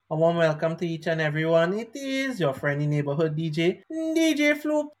A warm welcome to each and everyone. It is your friendly neighborhood DJ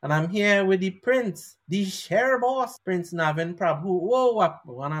Floop, and I'm here with the Prince, the share boss, Prince Navin Prabhoo. Whoa,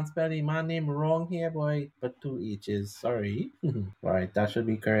 one and spelling my name wrong here, boy, but two H's. Sorry. Right, that should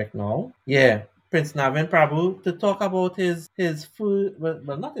be correct now. Yeah, Prince Navin Prabhu to talk about his full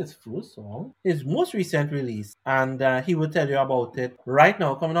well not his full song, his most recent release, and he will tell you about it right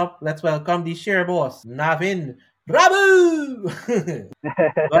now. Coming up, let's welcome the share boss Navin Prabhu.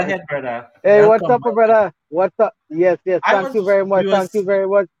 Go ahead, brother. Hey, what's Welcome, up, welcome. brother? What's up? Yes, yes. I Thank you was very much. we Thank you was very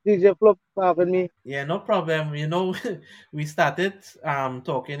much, DJ Flop, for having me. Yeah, no problem. We started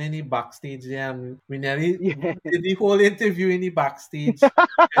talking in the backstage there, and we nearly Yeah, did the whole interview in the backstage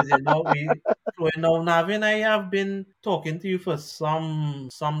because we so now Navin, I have been talking to you for some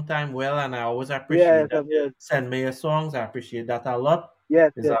time well, and I always appreciate yes, that you yes, send me your songs. I appreciate that a lot.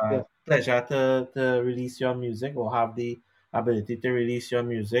 yes, It's yes, a yes. pleasure to release your music or have the ability to release your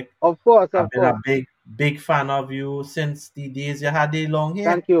music. Of course, I've of been a course. big fan of you since the days you had the long hair.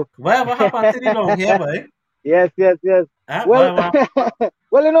 Thank you. Whatever happened to the long hair, boy? Yes, yes, yes. Huh? Well, Whatever?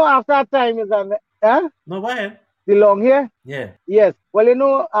 well, after that time is an No, go ahead. the long hair. Yeah. Yes.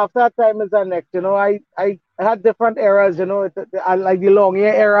 Well, after that time is the next. I had different eras. I like the long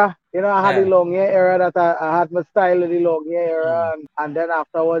hair era. I had the Yeah. long hair era that I had my style of the long hair Mm. era, and then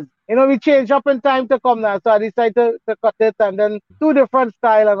afterwards, we changed up in time to come now. So I decided to cut it, and then two different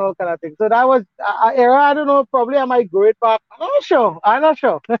style and all kind of things. So that was a era. I don't know. Probably I might grow it back. I'm not sure. I'm not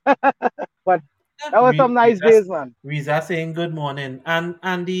sure. But Yeah, that was some nice days, man. Risa saying good morning,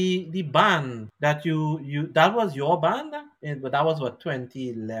 and the band that you that was your band, but that was what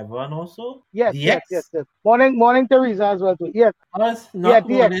 2011 or so. Yes, yes, yes, DX yes. Morning, Teresa as well too. Yes. was Yeah, not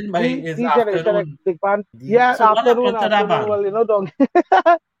DX, morning, but it's D Generation X afternoon. Big Band. The Yeah, so what afternoon, happened to that afternoon. band? Well, don't.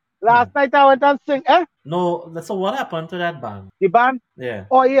 Yeah. Last night I went and sing. No, so what happened to that band? The band. Yeah.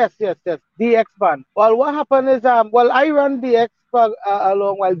 Oh yes, yes, yes. DX band. Well, what happened is well, I ran DX for a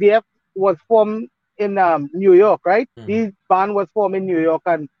long while. DX was formed in New York, right? Mm. The band was formed in New York,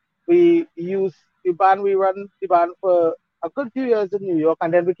 and we used the band. We ran the band for a good few years in New York,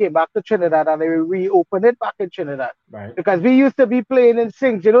 and then we came back to Trinidad, and we reopened it back in Trinidad Right. because we used to be playing in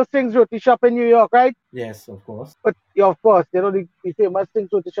Sings. Sings Roti Shop in New York, right? Yes, of course. But yeah, of course, the famous Sings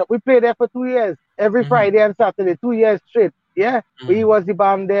Roti Shop. We played there for 2 years, every Mm-hmm. Friday and Saturday, 2 years straight. Yeah, we Mm. was the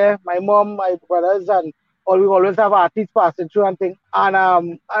band there. My mom, my brothers, and all. We always have artists passing through and things. And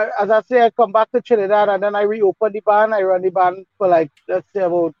as I say, I come back to Trinidad, and then I reopened the band. I run the band for like let's say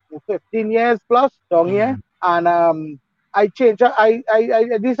about 15 years plus down here. Mm. And I changed. I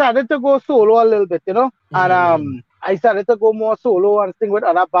decided to go solo a little bit, and Mm. I started to go more solo and sing with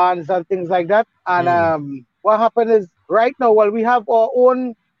other bands and things like that. And Mm. what happened is right now, well, we have our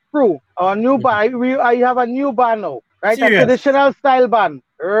own crew, our new Mm. band. I have a new band now, right? A Serious. traditional style band,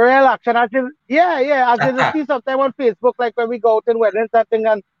 real action. Yeah, yeah. As you see sometime on Facebook, like when we go out in weddings and thing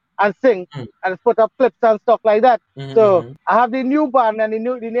and sing Mm. and put up clips and stuff like that. So Mm-hmm. I have the new band, and the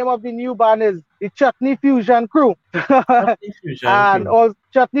name of the new band is the Chutney Fusion Crew. Chutney Fusion And Crew. all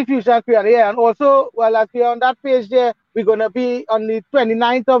Chutney Fusion Crew. Yeah, and also, well, as we are on that page there, we're gonna be on the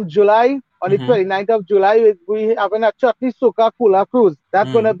 29th of July. On the Mm-hmm. 29th of July, we having a Chutney Soca Cooler Cruise.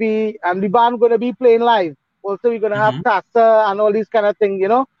 That's gonna Mm. be, and the band gonna be playing live. Also, we're gonna have Mm-hmm. Tassa and all these kind of things.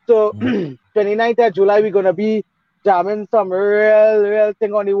 So Mm. 29th of July, we're gonna be jamming some real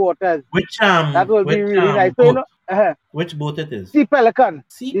thing on the waters. That will be Which really nice. So boat? Which boat it is? Sea Pelican,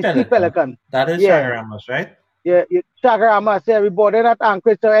 Sea the Sea Pelican. Pelican. That is Yeah, Shagaramas, right? yeah, Chagrama, say we boarded at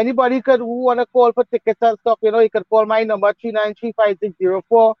Anchorage. So anybody who wanna call for tickets and stuff, you can call my number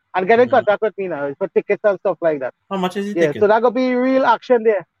 3935604 and get in Mm-hmm. contact with me now for tickets and stuff like that. How much is the Yeah, ticket? so that gonna be real action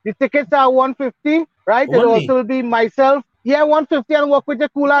there. The tickets are 150, right? It Only. also will be myself. Yeah, 150 and work with the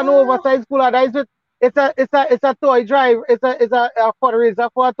cooler, no Ah. oversized cooler. That is it. It's a toy drive. It's a fundraiser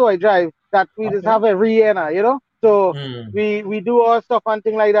for a toy drive that we just Okay. have every year now. So Mm. we do our stuff and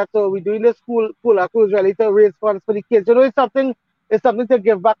thing like that. So we're doing the school cooler cruise really to raise funds for the kids. It's something to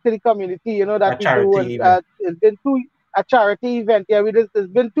give back to the community, that A we do. And charity event. it's been a charity event. Yeah, it's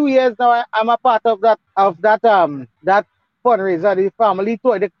been 2 years now. I'm a part of that fundraiser, the family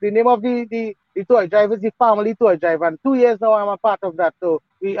toy. The name of the toy drive is the family toy drive, and 2 years now I'm a part of that. So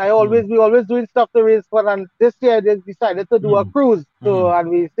Mm. we always doing stuff to raise fund, and this year they decided to do a Mm. cruise. So Mm. and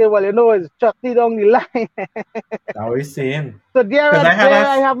we say, well, it's Chucky down the line. I was saying. So there Because I and had there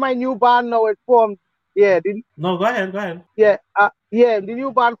I us. have my new band now. It's formed. Yeah, No, go ahead. Go ahead. the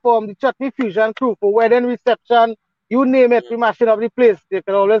new band formed, the Chutney Fusion Crew, for wedding reception. You name it, we mashing up the place. You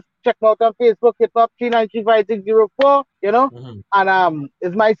can always check me out on Facebook, hit up 3935604, Mm-hmm. And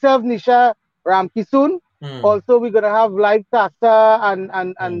it's myself, Nisha Ramkisoon, Mm. Also, we're gonna have live tasta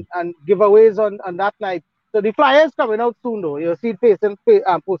Mm. and giveaways on that night. So the flyers coming out soon though. You'll see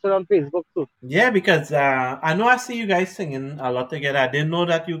it posted on Facebook soon. Yeah, because I know I see you guys singing a lot together. I didn't know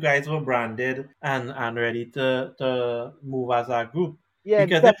that you guys were branded and ready to move as a group. Yeah,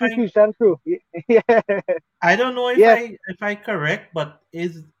 the Because if Chutney Fusion crew. Yeah. I don't know Yes. if I correct, but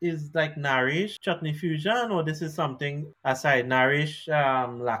is like Nourish Chutney Fusion, or this is something aside Nourish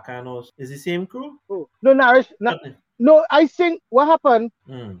Lakan, or is the same crew? Oh. No, Narish. Chutney. No, I think what happened.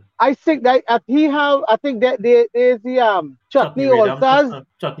 Mm. I think that he have. I think that there's the Chutney Chutney All Rhythm, Stars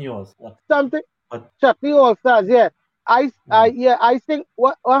Chutney was what? something. But Chutney All Stars. Yeah. mm, Yeah. I think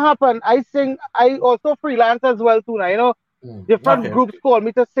what happened. I think I also freelance as well too. Now different okay. groups call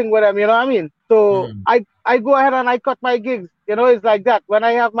me to sing with them. You know what I mean? So Mm, I go ahead and I cut my gigs. It's like that. When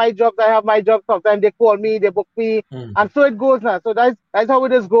I have my jobs, I have my jobs. Sometimes they call me, they book me, mm, and so it goes now. So that's how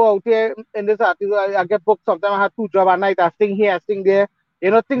it is go out here in this artist. I get booked. Sometimes I have two jobs at night. I sing here, I sing there.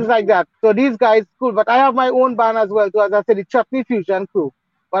 Things like mm. that. So these guys cool, but I have my own band as well. So as I said, the Chutney Fusion crew.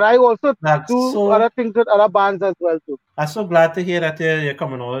 But I also That's do so. other things with other bands as well too. I'm so glad to hear that you're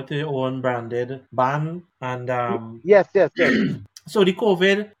coming over to your own branded band. And Yes, yes, yes. so the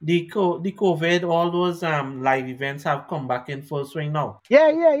COVID, all those live events have come back in full swing now. Yeah,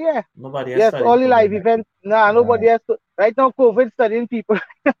 yeah, yeah. Nobody has Yes, studied all the COVID, live events. Nah, right? nobody has to. Right now, COVID studying people.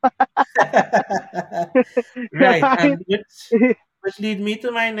 Right, Right? and which lead me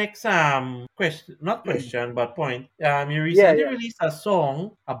to my next question, not question, but point. You Yeah, recently yeah. released a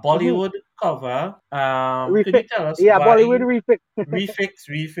song, a Hmm. Bollywood cover. Could Refix. you tell us Yeah, why Bollywood refix.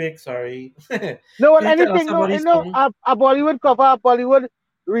 refix? Sorry. No, well, Could you tell us anything, no, about this no, song? a Bollywood cover, a Bollywood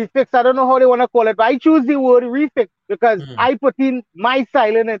refix. I don't know how they want to call it, but I choose the word refix because Mm, I put in my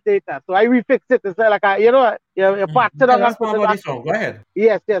style in it later. So I refix it. It's like you pass it on Tell and us put more it about back. this song. Go ahead.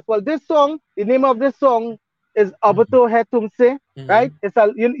 Yes, yes. Well, this song, the name of this song is Ab Mm-hmm. To Hai Tumse, right? Mm-hmm. It's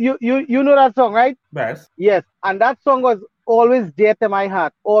a you know that song, right? Best. Yes, and that song was always dear to my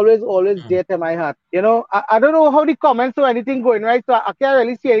heart. Always, always Mm. dear to my heart. I don't know how the comments or anything going, right? So I can't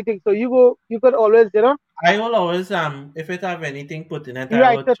really see anything. So you could always, I will always if it have anything put in it, I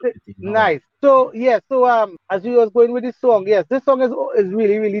right. will That's chop it. it in. No worry. Nice. So yeah, so as we was going with this song, yes, this song is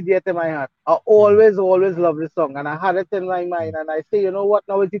really, really dear to my heart. I Mm, always, always love this song, and I had it in my mind, mm, and I say, you know what,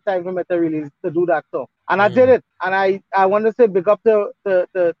 now is the time for me to release to do that song, and I did mm, it, and I want to say big up to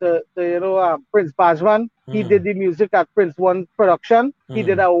Prince Bajwan. He did mm, the music at Prince One production. He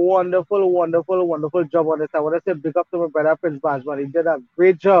did mm, a wonderful, wonderful, wonderful job on it. I want to say big up to my brother Prince Bajwan. He did a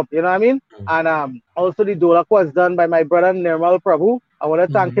great job. You know what I mean? mm, And also the Dolak was done by my brother Nirmal Prabhu. I want to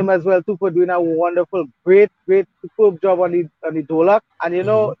thank mm, him as well too for doing a wonderful, great, great, superb job on the Dolak. And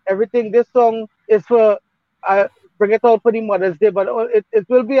mm. everything. This song is for uh, bring it out for the Mother's Day, but it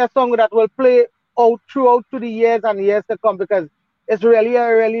will be a song that will play out throughout to the years and years to come because it's really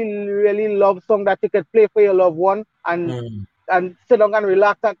a really, really love song that you could play for your loved one Mm. and sit down and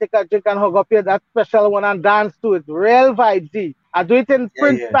relax and take a drink and hug up your that special one and dance to it. Real vibes. I do it in Yeah,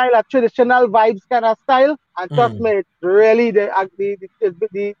 Prince yeah. style, a traditional vibes kind of style. And trust Mm. me, it's really the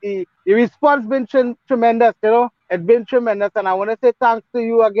response been tremendous. It's been tremendous. And I want to say thanks to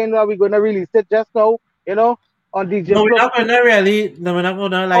you again. We're going to release it just now. You know, on DJ No, we're Floops. not gonna really. No, we're not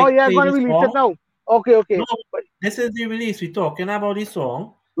gonna Oh like yeah, play going to the release it song. now. Okay, No, okay. But this is the release. We're talking about the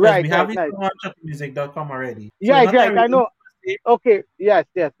song because right, we have right, the right. song on chatmusic.com already. So it's Yeah, not a right. I release know. per se, Okay. Yes,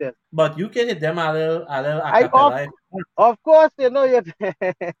 yes, yes. but you can hit them a little I of acapella if you want. of course you. Go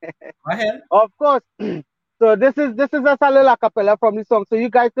ahead. Of course. So this is a little a cappella from the song. So you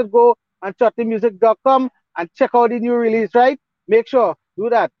guys could go on shortymusic.com and check out the new release, right? Make sure do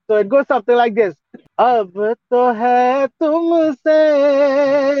that. So it goes something like this. अब तो है तुमसे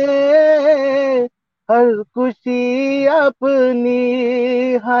हर खुशी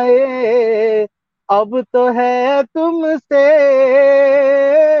अपनी है अब तो है तुमसे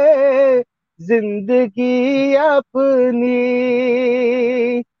जिंदगी अपनी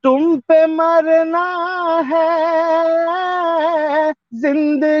तुम पे मरना है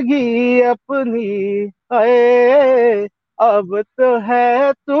जिंदगी अपनी है अब तो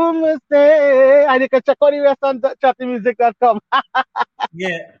है तुमसे and you can check out the rest on chattymusic.com.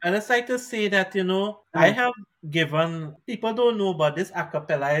 Yeah, and it's like to say that I have given people don't know, but this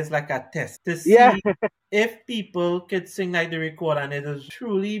acapella is like a test to Yeah, see if people could sing like the record and it'll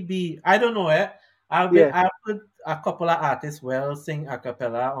truly be. I don't know it. yeah, I've put a couple of artists well sing a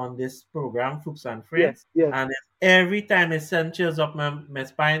cappella on this program, Floops and yeah, Friends, yeah. and every time it sends chills up my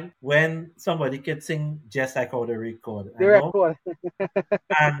spine when somebody could sing just like how they record. The I know, record.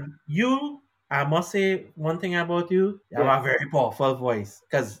 and you I must say one thing about you. You have Yeah. a very powerful voice.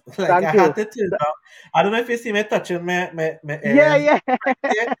 Cause like I Thank had you. to turn down. I don't know if you see me touching my Yeah, ears yeah. right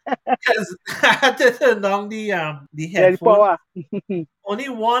there. Cause I had to turn down the Yeah, the headphone. power. Only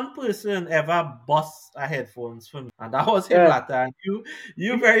one person ever bust a headphones for me, and that was him Yeah. latter. And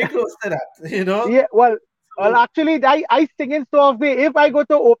you very close to that, you know. Yeah, well, So actually, I sing it so often. If I go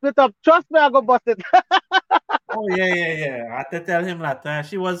to open it up, trust me, I go bust it. oh yeah. I had to tell him latter.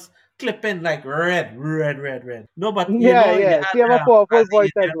 She was clipping like red. No, but you Yeah, know you yeah. She have had a powerful as the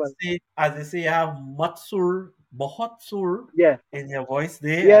voice as Indians well. say, as they say, you have matsur, bahut sur Yeah. in your voice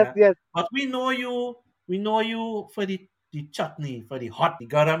there. Yes, yes, But we know you for the chutney, for the hot, the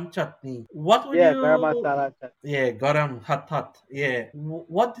garam chutney. What would yeah. Garam you? masala. Yeah, garam hot. Yeah.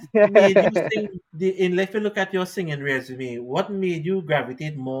 What made you sing in if you look at your singing resume, what made you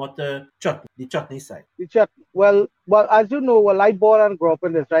gravitate more to chutney, the chutney side? Well, as you know, well, I born and grew up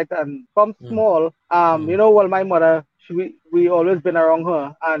in this, right? And from Mm, small, mm, well, my mother, we always been around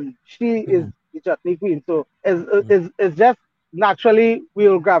her, and she is mm, the chutney queen. So mm, it's just naturally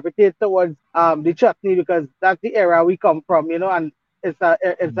we'll gravitate towards the chutney because that's the era we come from, and it's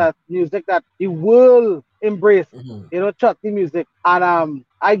mm, a music that the world embrace, mm, chutney music, and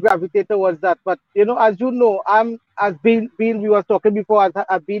I gravitate towards that. But as you know, as being we were talking before,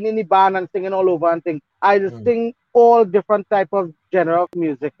 I've been in the band and singing all over and things. I just mm, sing all different type of genre of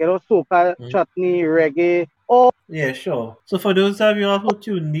music, soca, mm. chutney, reggae, all. Yeah, sure. So for those of you all who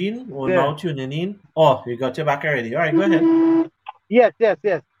tuned in or Yeah. now tuning in, oh, you got your back already. All right, go ahead. Yes, yes,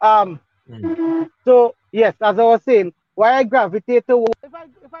 yes. Mm. So yes, as I was saying, why I gravitate towards if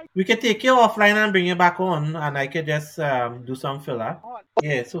I We can take you offline and bring you back on, and I could just do some filler. hold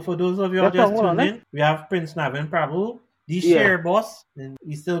Yeah, so for those of you all just just hold on, tuned eh? in, we have Prince Navin Prabhoo, the Yeah. share boss, and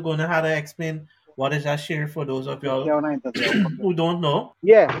he's still going to have to explain what is a share for those of you Okay, all Kaya na interview. Okay. who don't know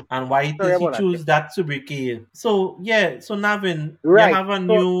Yeah. and why it Sorry is he about that. Yeah. choose that sobriquet. So yeah, so Navin, you Right. have a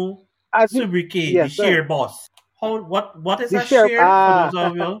So new as you sobriquet, the yes, go ahead. share boss. What is The a share. share for those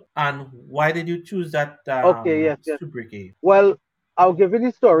of you, and why did you choose that Okay, yes, yes. sobriquet? Well, I'll give you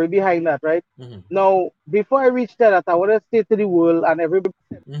the story behind that, right? Mm-hmm. Now, before I reach that, I want to say to the world and everybody.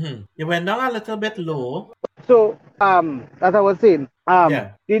 Mm-hmm. You went down a little bit low. So, as I was saying,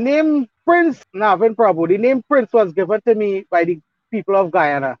 Yeah. the name Prince Navin Prabhu, the name Prince was given to me by the people of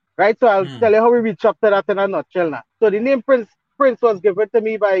Guyana, right? So I'll Mm, tell you how we reach up to that in a nutshell now. So the name Prince was given to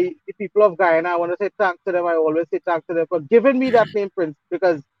me by the people of Guyana. I want to say thanks to them. I always say thanks to them for giving me that name Prince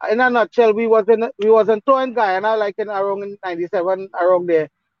because in a nutshell, we wasn't in Guyana like in around in '97 around there,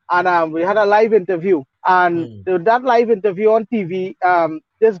 and we had a live interview. And mm, that live interview on TV,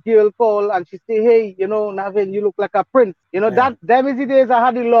 this girl called and she say, "Hey, Navin, you look like a prince." yeah. Them is the days I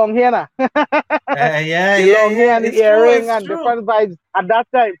had the long hair, now. The long hair and the It's true. earring It's and true. different vibes at that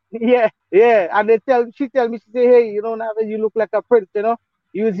time. Yeah, yeah. And she tell me, she say, "Hey, Navin, you look like a prince.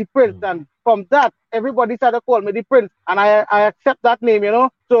 You is the prince." Mm, And from that, everybody started to call me the prince, and I accept that name.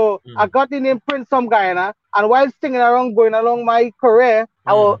 So I mm, got the name Prince from Guyana, and while singing around, going along my career,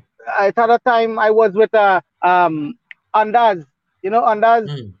 mm, at that time I was with Andaz, Andaz,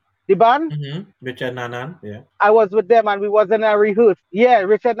 mm, the band. Richard Nanan. Yeah. I was with them and we was in a rehearsal. Yeah,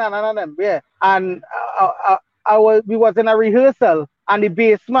 Richard and them. Yeah, and we was in a rehearsal and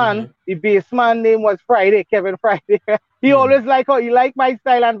Mm-hmm. the bassman name was Friday, Kevin Friday. He Mm, always he liked my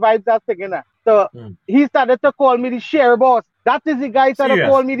style and vibes as singing. So mm. he started to call me the share boss. That is the guy started to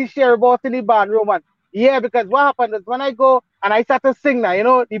call Serious. me the share boss in the band room. And yeah, because what happened is when I go and I start to sing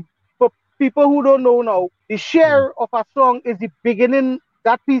now, for people who don't know now, the Mm, share of a song is the beginning,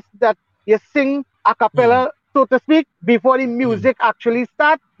 that piece that you sing a mm, cappella, so to speak, before the mm, music actually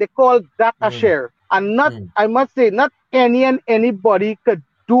starts. They call that a mm, share. And not, mm, I must say, not any and anybody could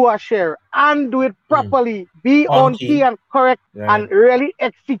do a share and do it mm. properly, be On on key key. and correct, Right. and really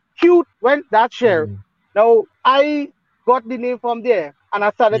execute when that share. Mm, Now, I got the name from there and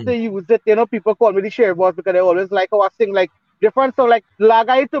I started to mm. use it. People call me the share boss because they always like how I sing like different song like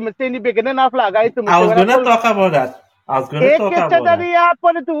Laga Itu Me. Say in the beginning of Laga Itu Me, I say was when I gonna go, talk about that. I was gonna एक talk के about that. चटरिया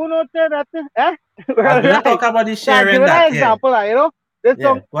पर दोनों तरफ eh? I was gonna Right. talk about the So I'll give sharing it an that. Yeah. example. This Yeah.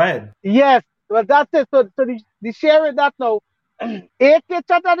 song, Go ahead. yes. Well, that's it. So the sharing that now. एक के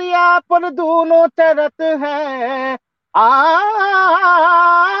चटरिया पर दोनों तरफ है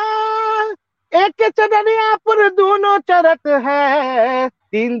एक के चटरिया पर दोनों तरफ है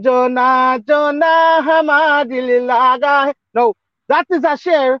तीन जो ना हमारा दिल लागा है. No, that is a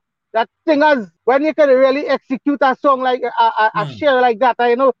share that singers when you can really execute a song like a Mm, share like that.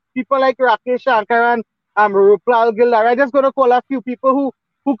 I know people like Rakesh Shankar and Rupal Gillar. I'm just gonna call a few people who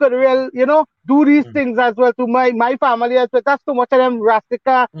who could real, do these Mm. things as well to my family as well. That's too much of them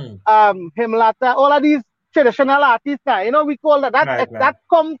Rastika, Mm. Himlata, all of these traditional artists now. We call Right, that right.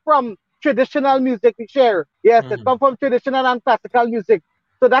 come from traditional music we share. Yes, it Mm-hmm. come from traditional and classical music.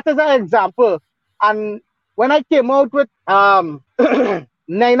 So that is an example. And when I came out with Naina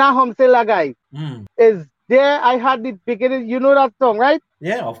Humse Lagai, Mm. is there I had the beginning, you know that song, right?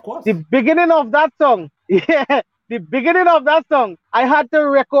 Yeah, of The course. beginning of that song, yeah, the beginning of that song, I had to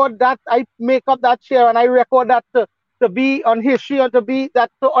record that. I make up that share and I record that to be on history or to be that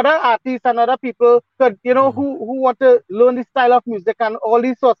to other artists and other people could, Mm. who want to learn the style of music and all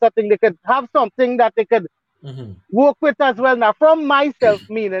these sorts of things. They could have something that they could Mm-hmm. work with as well. Now, from myself,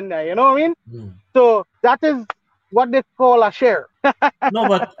 meaning, you know what I mean? Mm. So that is what they call a share. No,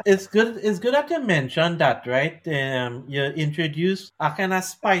 but it's good. It's good that you mentioned that, right? You introduce a kind of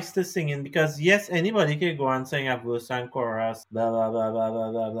spice to singing because yes, anybody can go and sing a verse and chorus, blah blah blah blah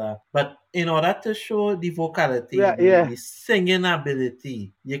blah blah blah. But in order to show the vocality, Yeah, the yeah. singing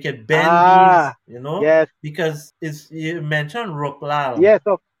ability, you can bend these, Ah, yes, because it's you mentioned Roplal. yes,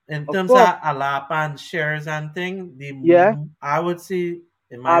 In of terms of course. alap and shares and thing, Yeah. I would say,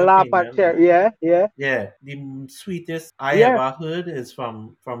 in my Allah opinion, Pacher. Yeah, yeah, yeah, the sweetest I yeah, ever heard is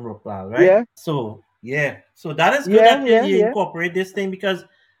from Rupal, right? yeah, So yeah, so that is good yeah, that yeah, you yeah. incorporate this thing because a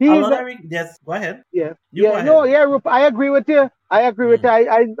He's lot a, of yes. Go ahead, yeah, you go yeah. No, ahead. yeah, I agree with you. I agree with you.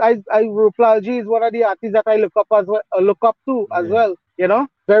 Mm, Rupal G is one of the artists that I look up as well, look up to as yeah, well.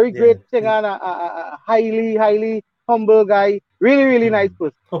 Very yeah. great singer and a highly, highly humble guy. Really, really nice Mm.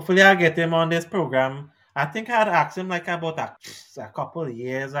 person. Hopefully, I'll get him on this program. I think I had asked him like about a couple of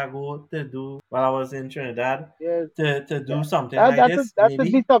years ago to do while I was in Trinidad Yes, to yeah. do something like this. That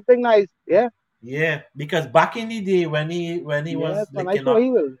would be Maybe. something nice. Yeah, Yeah, because back in the day when he yes, was and I'm linking sure he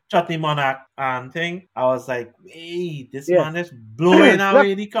up will. Chutney Monarch and thing, I was like, hey, this Yeah. man is blowing look,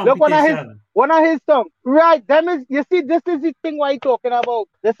 away the look competition. one of his songs. Right, them is you see, this is the thing why talking about.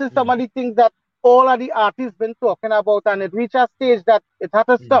 This is some Mm, of the things that all of the artists been talking about, and it reached a stage that it had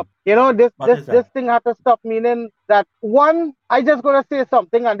to mm. stop. This What is this that? thing had to stop. Meaning that one, I just gonna say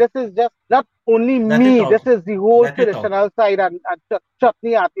something, and this is just not only Let it me. This out. is the whole Let it out. traditional side and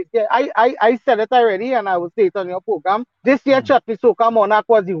chutney artists. Yeah, I said it already, and I will say it on your program. This year, Mm, chutney soca monarch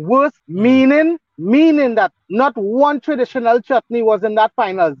was the worst. mm, Meaning that not one traditional chutney was in that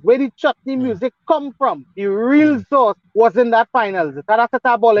finals. Where the chutney mm, music come from, the real mm, source was in that finals.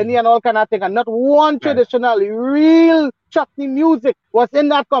 Taratata Boleni mm. and all kind of thing. And not one Right. traditional real chutney music was in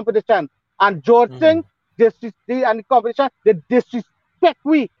that competition. And George Mm, Singh, and the competition, the disrespect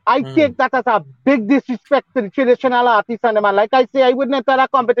we. I mm, take that as a big disrespect to the traditional artists and the man. Like I say, I wouldn't enter that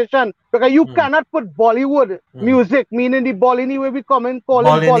competition because you mm, cannot put Bollywood mm. music, meaning the Bolini where we come and call it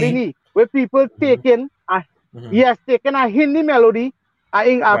Bolini. Bolini, where people Mm-hmm, mm-hmm. taking a Hindi melody,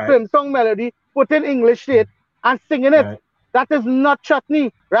 a Right. film song melody, put in English to it, and singing it. Right. That is not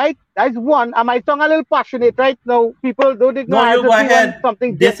chutney, right? That's one. And my song a little passionate, right? Now, people don't No, ignore. I you go just be one ahead.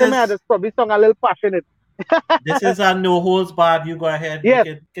 something dear to me. I just probably song a little passionate. This is a no holds barred. You go ahead. You Yes,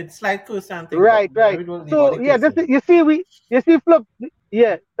 can slide curse and thing, but right, right. we don't leave all So the yeah, this cursing. is you see flip.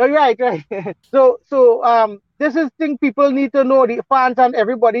 Yeah, right, right. This is thing people need to know. The fans and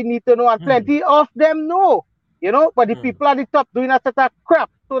everybody need to know, and Mm, plenty of them know. But the mm, people at the top doing a set of crap,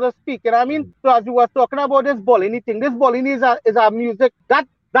 so to speak. You know what I mean? mm, So as you were talking about this Bolini thing, this Bolini is a music that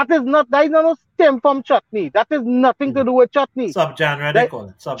is not no stem from chutney. That is nothing to mm. do with chutney. Subgenre they That call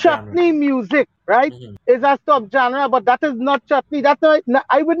it. Subgenre. chutney music, right, Mm-hmm. is a subgenre, but that is not chutney. That's not,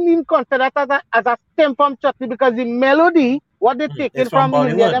 I wouldn't even consider that as a stem from chutney because the melody, what they Mm. It's taken from from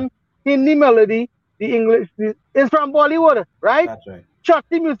Hindi, Bollywood. them Hindi melody, the English is from Bollywood, right? That's right.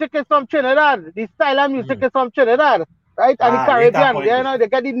 Chutney music is from Trinidad. The style of music Mm. is from Trinidad, right? And the Ah, later Caribbean, point it. they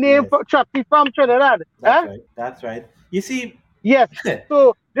get the name Yes, for chutney from Trinidad. that's Huh? right. That's right. You see, Yes.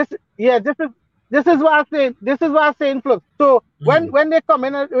 So this is what I'm saying. This is what I'm saying, Flux. So mm, when they come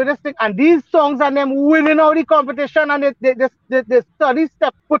in with this thing and these songs and them winning all the competition and they study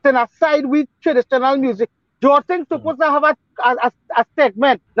step putting aside with traditional music. George Singh mm, supposed to have a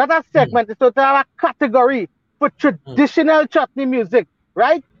segment, not a mm, segment, it's supposed to have a category for mm, traditional chutney music,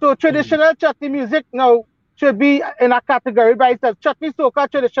 right? So mm, traditional chutney music now should be in a category by itself. Chutney soca,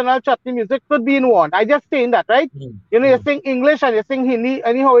 traditional chutney music could be in one. I just saying that, right? mm, You mm, sing English and you sing Hindi,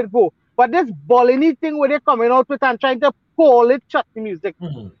 anyhow it go. But this Bolini thing where they're coming out with and trying to call it chutney music,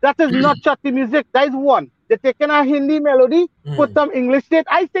 mm, that is not chutney music. That is one. They taking a Hindi melody, put Mm, some English to it.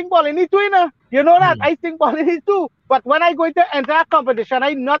 I sing Bolini too, you know. You know that mm. I sing Bolini too. But when I go into enter a competition,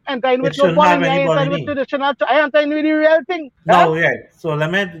 I not entering It with no shouldn't have Bolini. I anybody entering with name. traditional. I entering with the real thing. Huh? No, yeah. So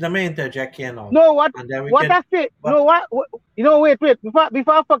let me interject here now, No, what and then we what can. I say? But No, what you know? Wait.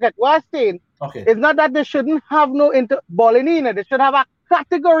 Before I forget, what I'm saying okay. is not that they shouldn't have no inter Bolini in it. They should have a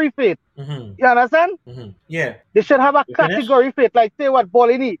category for it. Mm-hmm. You understand? Mm-hmm. Yeah. They should have a You finish? category for it, like say what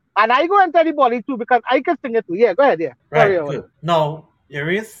Bolini. And I go enter the Bolini too because I can sing it too. Yeah, go ahead. Yeah, carry Right. on. Good. Now there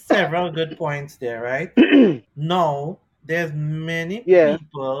is several good points there, right? No, there's many Yeah,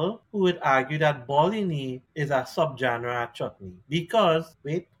 people who would argue that Bollywood is a subgenre of chutney because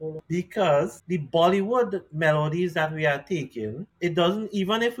wait, hold on. Because the Bollywood melodies that we are taking, it doesn't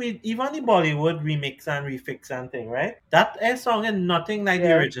even if we even the Bollywood remix and refix and thing, right? That a song is nothing like the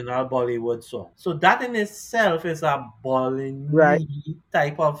yeah, original Bollywood song. So that in itself is a right. Bollywood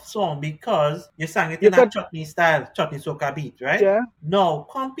type of song because you sang it You in a could, chutney style, chutney soca beat, right? yeah. No,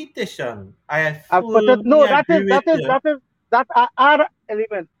 competition. I I put it. fully No, that is agree with that is you. that is that are other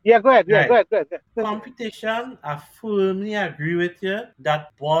element. Yeah, go ahead. Yeah, go Right. ahead. Go ahead. Go ahead. Continue. Competition, I firmly agree with you that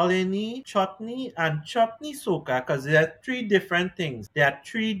Bolini, chutney, and chutney soca, because there are three different things. There are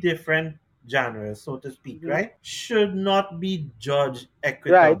three different genres, so to speak, Hmm. right? Should not be judged Right,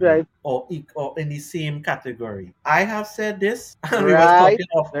 equitably right, or in the same category. I have said this, and we was right. talking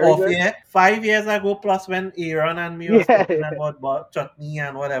Very off good. here 5 years ago plus when Aaron and me was Yeah, talking about chutney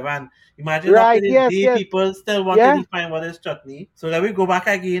and whatever. And imagine up to right. this Yes, day, yes. people still want to Yeah, define what is chutney. So let me go back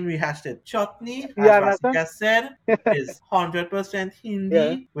again, rehashed it. Chutney, you as understand? Rasika said, is 100% Yeah.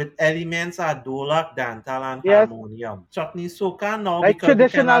 Hindi with elements of dholak, dantal, and Yes. harmonium. Chutney soca now Like because we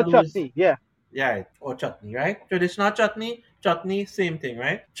traditional cannot lose. chutney. Yeah. Yeah, or chutney, right? Traditional chutney, same thing,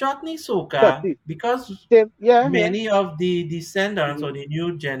 right? Chutney soca, Chutney. because Same. Yeah, yeah. many of the descendants or Hmm. the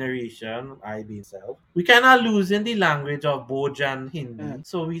new generation, I be myself, we cannot losing the language of Boj and Uh, Hindi.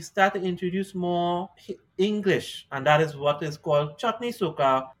 So we start to introduce more English, and that is what is called Chutney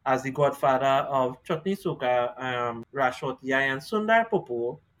Soka, as the godfather of Chutney Soka, Rashotiyai and Sundar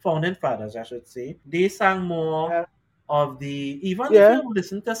Popo, founding fathers, I should say. They sang more yeah. of the, even if Yeah. you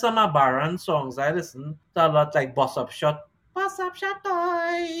listen to some Abaran songs, I listen to a lot like Boss Up Shot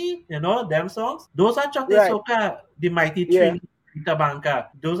Toy, them songs. Those are Chutney Right. Soca, the Mighty Yeah. Trini, Rita Banka.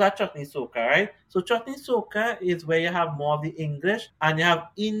 Those are Chutney Soca, right? So Chutney Soca is where you have more of the English and you have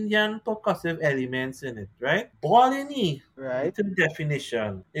Indian percussive elements in it, right? Bolini, Right. little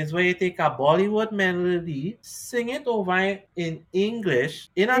definition, is where you take a Bollywood melody, sing it over in English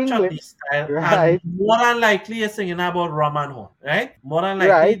in a chutney English. style, and Right. more than likely you're singing about Roman horn, right? More than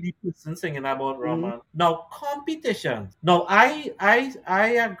likely Right. the person singing about Mm-hmm. Roman. Now competition. Now I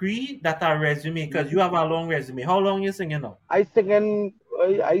agree that our resume, because Mm-hmm. you have a long resume. How long you singing now? I singing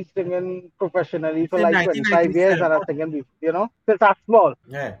professionally for Since like 25 years, 1997. and I singing since I'm small.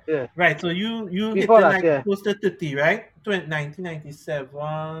 Yeah. Yeah. Right. So you Before hitting that, like yeah. close to 30, right?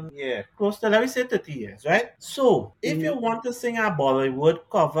 1997. Yeah. Close to, let me say, 30 years, right? So if Mm-hmm. you want to sing a Bollywood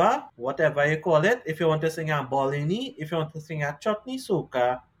cover, whatever you call it, if you want to sing a Bolini, if you want to sing a chutney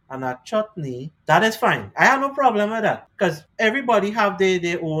soca and a chutney, that is fine. I have no problem with that. Because everybody have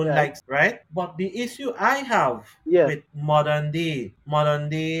their own Right. likes, right? But the issue I have Yes. with modern day modern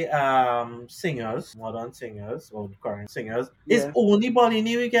singers or current singers is Yeah. only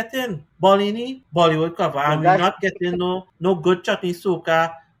Bolini we getting. Bolini, Bollywood cover, Well, and we that's not getting no good chutney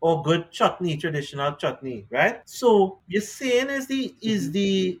soca or good chutney, traditional chutney, right? So you're saying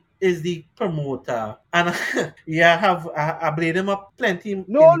mhm. is the promoter, and yeah, I blame him up plenty in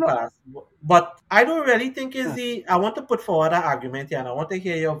No, the no. past, but I don't really think is uh, the. I want to put forward an argument here, and I want to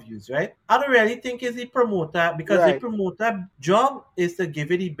hear your views, right? I don't really think is the promoter, because the Right. promoter job is to give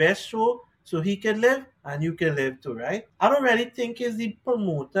you the best show so he can live and you can live too, right? I don't really think is the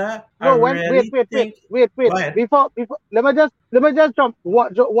promoter. I No, when wait, really wait, wait, think. wait, Go wait. ahead. Before let me just jump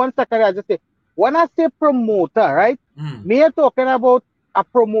 1 second. I just say when I say promoter, right? Mm, Me are talking about a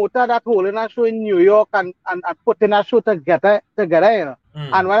promoter that holding a show in New York and putting a show together, you know.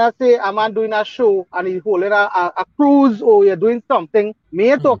 And mm, when I say a man doing a show and he's holding a cruise or you're doing something,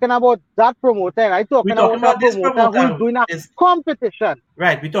 me are mm. talking about that promoter. I We're talking talking about a about this promoter who is promoter. doing a Is competition.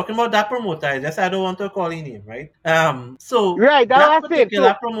 right. We're talking about that promoter. I just I don't want to call his name, right? So Right, that's that what I'm saying.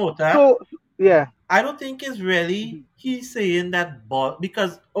 particular promoter, Yeah. I don't think is really Mhm. he's saying that ball,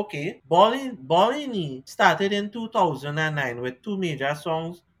 because okay, Ballini started in 2009 with two major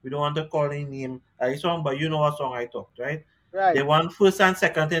songs. We don't want to call his name a song, but you know what song I talked, right? They Right. won first and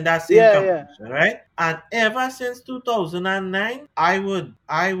second in that same Yeah, yeah. competition, right? And ever since 2009, I would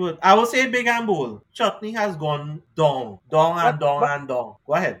say big and bold. Chutney has gone down, down But and down but and down.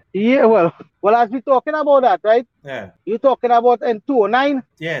 Go ahead. yeah, well. Well, as we talking about that, right? Yeah. You talking about in 2009?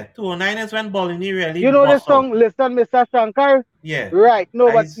 Yeah. 209 is when Bolini really You know the bust out. song Listen, Mr. Shankar? Yeah. Right. No,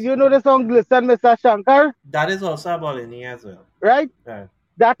 I but you know the song Listen, Mr. Shankar? that is also a Bolini as well. Right? Yeah.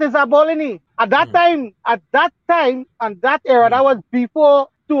 That is a Bolini. Mm, At that time, and that era, mm, that was before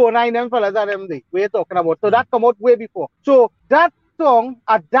 209 them fellas and them day we're talking about. So mm, that come out way before. So that song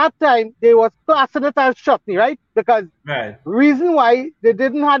at that time they was classing it as chutney, right? Because right. reason why they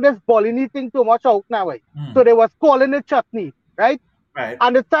didn't have this Bolini thing too much out now, right? Mm, So they was calling it chutney, right? right.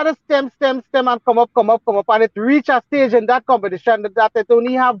 And it started stem, and come up, and it reached a stage in that competition that it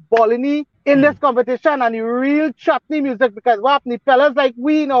only have Bolini in this Mm, competition and the real chutney music because what the fellas like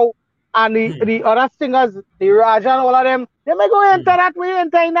we know and mm, the other singers, the Raja and all of them, they may go enter mm, that way,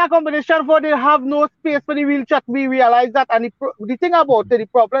 enter in that competition for they have no space for the real chutney. We realize that and the thing about it, the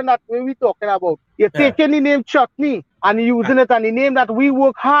problem that we talking about, you're yeah. taking the name chutney and Uh, using it and the name that we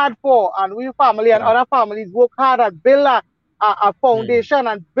work hard for and we family and yeah. other families work hard and build a Mm, foundation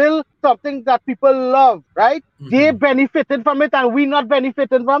and build something that people love, right? They mm-hmm. benefited from it and we not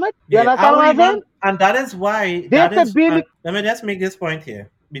benefiting from it. You Yeah, I understand would what I'm saying? even, and that is why They could be the let me just make this point here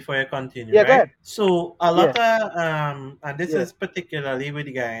before you continue, yeah, go right? ahead. So a Yeah, lot of and this yeah. is particularly with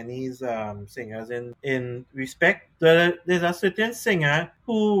the Guyanese singers in respect. There's a certain singer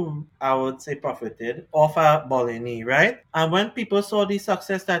who I would say profited off a Bolini, right? And when people saw the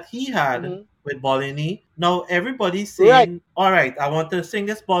success that he had Mm-hmm. with Bolini, now everybody's Right, saying, "All right, I want to sing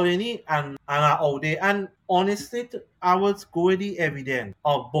this Bolini," and I out there. And honestly, I would go with the evidence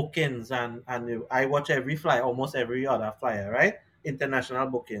of bookings and I watch every flyer, almost every other flyer, right? International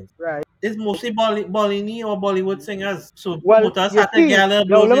bookings. right. It's mostly Bolini or Bollywood singers. So Well, promoters you had to see, get a little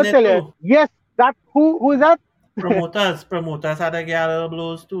now blows let in me it tell you, too. yes, that who is that? Promoters had to get a little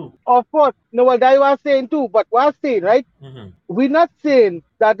blows too. Of course, no, well, that was saying too, but what I'm saying, right? Mm-hmm. We're not saying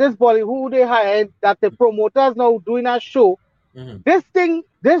that this body who they hired, that the promoters now doing a show. Mm-hmm.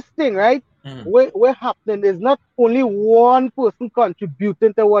 This thing, right? Mm-hmm. Where happening is not only one person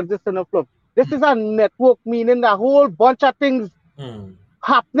contributing towards this in a club. This is a network, meaning a whole bunch of things Mm-hmm.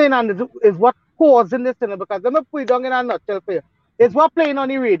 happening and is what causing this thing. Because let me put it down in a nutshell for you. It's what playing on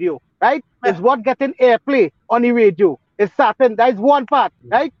the radio, right? It's Yeah. what getting airplay on the radio. It's certain. That is one part,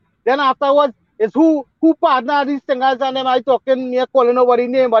 right? Then afterwards, is who partner these singers and them I talking here calling nobody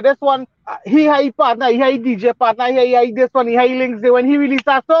name, but this one he had partner, he had DJ partner, he had this one, he had links there when he released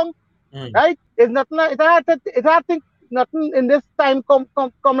that song, Mm-hmm. right? It's nothing it had think nothing in this time come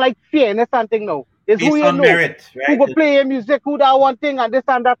like fairness and thing now. It's who Based you on know, merit, who right? go play your music, who that one thing and this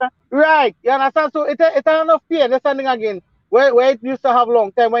and that. Right. You understand? So it's not fairness and thing again. Where it used to have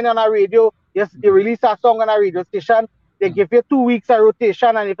long time when on a radio, yes, you release a song on a radio station, they Mm. give you 2 weeks of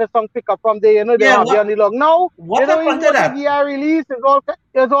rotation, and if a song pick up from there, they'll Yeah, have you on the log. Now they what don't happened even to want to that? give a release.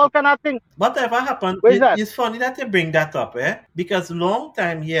 It's all kind of thing. Whatever happened, What is that? it's funny that you bring that up, eh? Because long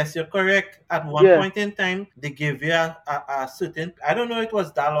time, yes, you're correct. At one Yeah, point in time, they gave you a certain, I don't know it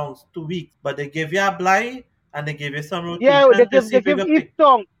was that long, 2 weeks, but they gave you a blind and they gave you some yeah. rotation to see They if you give could each pick.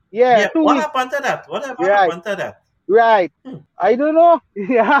 song. Yeah, Yeah, two what weeks. happened to that? Whatever Right, happened to that? right. Hmm. I don't know.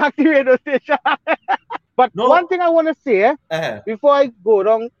 Yeah, the radio station. But one No, thing I want to say uh, before I go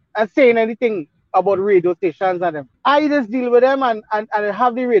down and saying anything about radio stations and them, I just deal with them and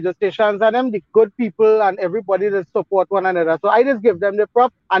have the radio stations and them, the good people and everybody that support one another. So I just give them the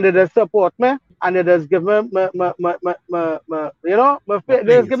prop and they just support me and they just give me they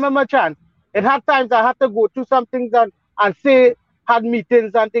just give please. me my chance. It had times I had to go through some things and say had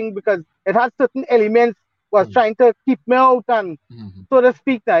meetings and things because it had certain elements was Mm, trying to keep me out and mhm, so to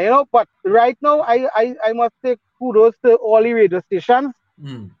speak now. But right now, I must say kudos to all the radio stations,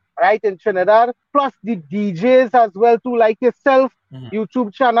 mm, right, in Trinidad, plus the DJs as well, too, like yourself, mhm,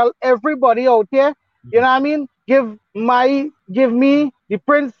 YouTube channel, everybody out here, you mhm, know what I mean? Give me, the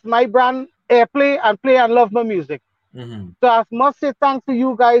Prince, my brand, airplay and play and love my music. mhm, So I must say thanks to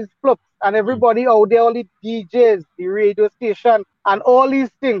you guys, Floops, and mm, everybody out there, all the DJs, the radio station, and all these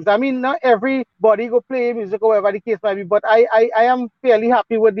things. I mean, not everybody go play music or whatever the case might be, but I am fairly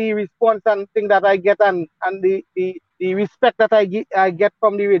happy with the response and thing that I get and the respect that I get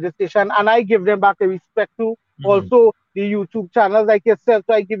from the radio station, and I give them back the respect too. mhm, Also, the YouTube channels like yourself,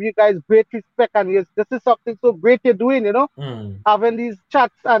 so I give you guys great respect, and yes, this is something so great you're doing. mm, Having these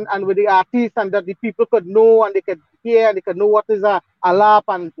chats and with the artists and that the people could know and they could hear and they could know what is a lap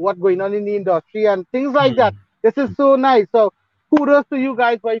and what's going on in the industry and things like that. mm, This is so nice. So kudos to you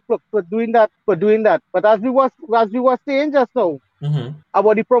guys for doing that. But as we was saying just now mhm,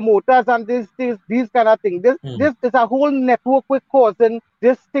 about the promoters and these kind of things. mm, This is a whole network with causing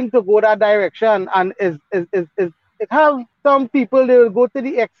this thing to go that direction and is it have some people they will go to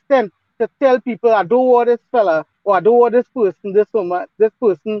the extent to tell people I don't want this fella or I don't want this person, this woman, this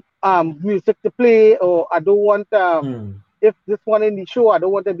person music to play, or I don't want if this one in the show I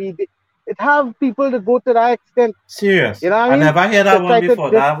don't want to be. It have people to go to that extent. Serious. You know what I I mean? never heard To that one try to before.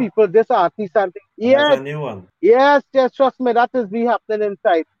 diss people, diss artists and things. That's Yes, a new one. yes, yes, trust me, that is be happening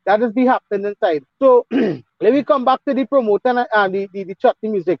inside. That is be happening inside. So let me come back to the promoter and the chutney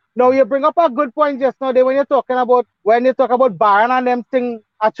music. Now you bring up a good point just now there when you're talking about when you talk about Baron and them sing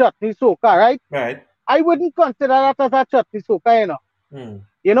a chutney soca, right? Right. I wouldn't consider that as a chutney soca, you know. Mm.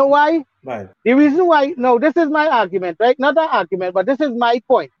 You know why? Right. The reason why, no, this is my argument, right? Not an argument, but this is my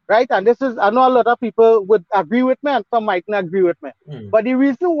point, right? And this is, I know a lot of people would agree with me and some might not agree with me. Mm. But the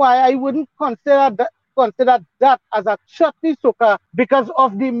reason why I wouldn't consider that as a chutney soca because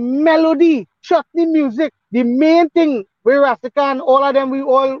of the melody, chutney music, the main thing where Rasika and all of them,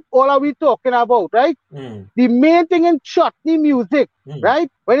 all are we talking about, right? Mm. The main thing in chutney music, right?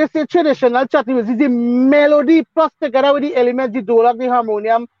 When you say traditional chutney music, the melody plus together with the elements, the dolak, the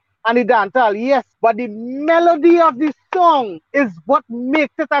harmonium, and the dancehall, yes. But the melody of the song is what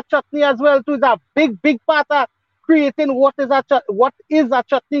makes it a chutney as well. Too, is a big part of creating what is a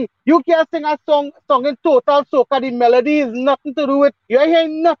chutney. You can sing a song in total soca. The melody is nothing to do with. You're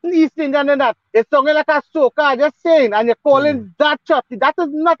hearing nothing East Indian in that. It's singing like a soca, just saying, and you're calling that chutney. That is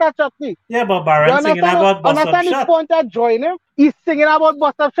not a chutney. Yeah, but You Baron singing about bust up understand his shot. point at joining? He's singing about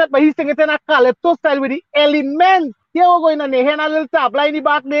bust up shot, but he's singing it in a calypso style with the elements. Here we're going on, they hear a little tabla in the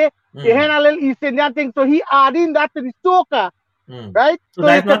back there, they hear a little East Indian thing, so he adding that to the soca, right? So So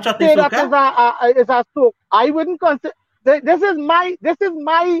that you is not could chutney say that soca? is a soca. I wouldn't consider, this is my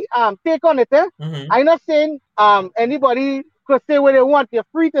take on it. I'm not saying anybody could say what they want, you're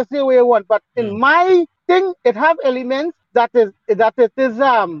free to say what you want, but in my thing, it have elements that it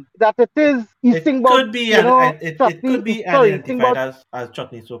is It eating about, could be you know, it chutney. could be Sorry, eating identified about. as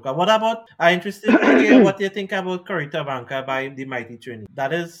chutney soca. What about? I'm interested to hear what you think about Corita Banca by the Mighty Trini.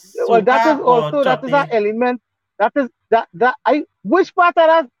 That is Well, that is soca or also that is an chutney? element. That is that I which part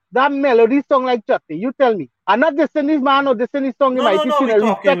of that melody song like chutney? You tell me. I'm not dissing this man or dissing this song. You No, might no, teach no. you We know,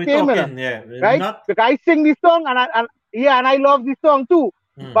 talking, respect we him, you know, talking. Yeah, right? not. Because I sing this song and I love this song too.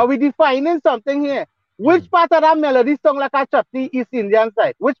 But we defining something here. Which part of that melody song like a chutney is Indian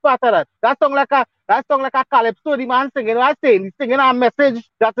side? Which part of that? That song like a calypso. The man singing. I saying he's singing a message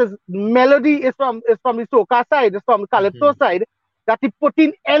that is melody is from the soca side. It's from the calypso side. That he put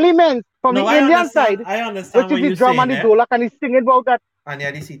in elements from the No, Indian side, I which understand is what the you're drum and saying, the eh? dolak, and he's singing about that. And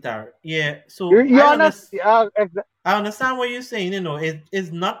yeah, the sitar. Yeah. So You understand? I understand what you're saying. You know, it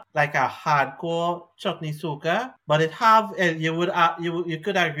is not like a hardcore chutney soca, but it have you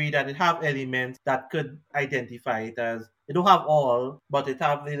could agree that it have elements that could identify it as it don't have all, but it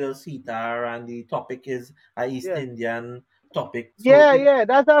have little sitar and the topic is a East Yeah, Indian topic. So yeah, yeah.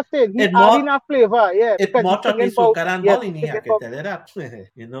 That's what I'm saying. He it adding more a flavor, yeah, it because more he's chutney singing about soca than yes, he's Bolini, I singing can about tell you that.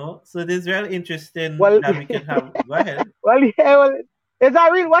 You know, so it is very interesting well. that we can have. Go ahead. Well, yeah, well, it's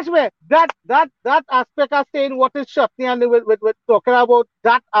a real watch me. That aspect of saying what is Shotney and with talking about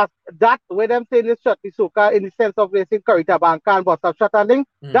that where them saying is Shotney Soka in the sense of racing Corita Banka and Bossa Shot and thing.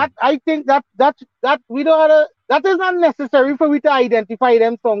 That I think that we don't have that is not necessary for we to identify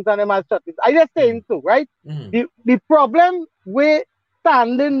them songs and them as Shotneys. I just saying so, right? The problem with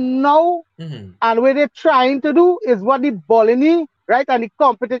standing now and what they're trying to do is what the Bolini, right? And the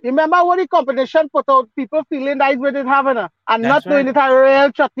competition. Remember what the competition put out? People feeling that is what it having and That's not knowing right. it a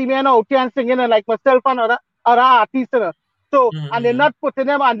real chutney man out here and singing like myself and other artists. So, and they're not putting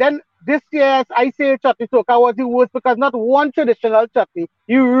them. And then this year, I say chutney soca was the worst because not one traditional chutney,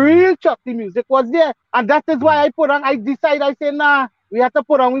 the real chutney music was there. And that is why I decide, I say, nah, we have to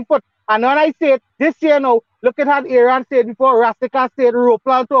put on we foot. And when I say it this year now, look at how Aaron said before, Rastika said,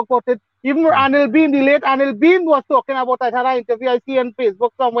 Roplan talk about it. Even Anil Bean, the late Anil Bean was talking about it. I had an interview I see on Facebook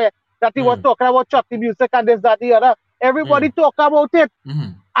somewhere that he was talking about chutney music and this, that, the other. Everybody talk about it.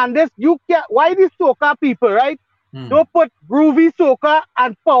 And this, you can't, why these soca people, right? Don't put groovy soca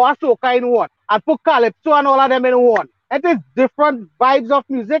and power soca in one. And put calypso and all of them in one. It is different vibes of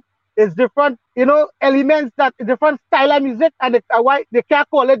music. It's different, you know, elements that different style of music. And why they can't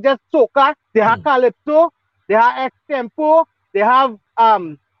call it just soca. They have calypso, they have extempo, they have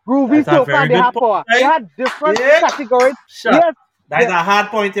groovy That's a soca, very they good have point. power. They Right? have different Yeah. categories. Sure. Yes. That's a hard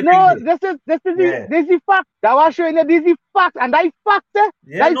point to bring No, there. Yeah. this is the fact. That was showing you this is fact. And that is fact, Yeah,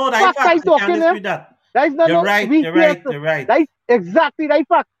 that is no, that's fact I facts. You can't talking dispute that. that is not You're no right. we You're here. right. You're right. That is exactly that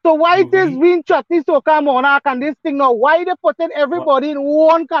fact. So why it is Groovy. being chutney soca monarch and this thing now? Why they putting What? everybody in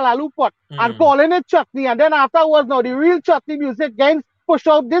one kalalu pot and calling it chutney and then afterwards now the real chutney music gangs push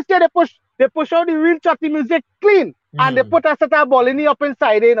out this year they push out the real chutney music clean. and they Mm. put a set of bolini up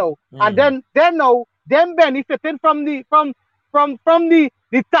inside, and Mm. then now them benefiting from the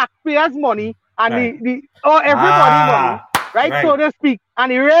taxpayers' money and Right. the or everybody money, Ah, right, so right. to speak,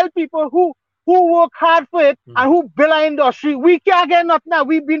 and the real people who work hard for it Mm. and who build our industry, we can't get nothing now.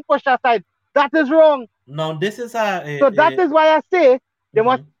 We've been pushed aside. That is wrong. Now this is So that is why I say they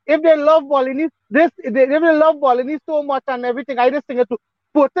must, mhm. if they love Bolini, if they love Bolini so much and everything, I just think it to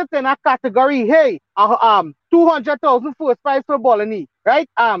put it in a category. Hey, 200,000 first prize for Bolini, right?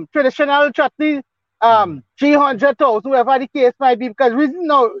 Traditional chutney, Mm. 300,000, whatever the case might be. Because reason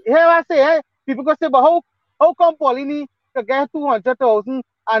now, here I say, hey, people go say, but how come Bolini could get 200,000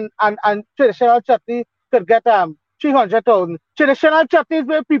 and traditional chutney could get 300,000. Traditional chutneys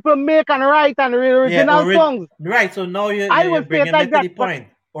where people make and write and Yeah, original songs. right. So now I you're will say it bringing me like to that. the But point.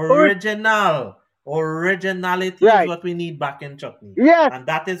 or, Originality is right, what we need back in chutney, yes, and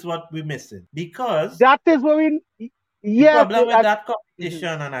that is what we're missing. Because that is what we. the Yes, problem with that mhm,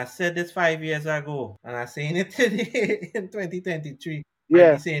 competition, and I said this 5 years ago, and I'm saying it today in 2023, might be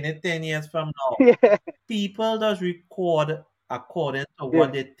yeah, saying it 10 years from now. yeah, People does record according to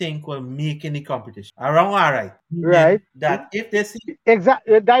what yeah, they think will make in the competition. Around all right. right. Meaning that if they see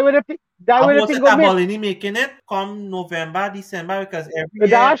Exactly. That a way the whole thing set go of make. Bolini making it come November, December, because every That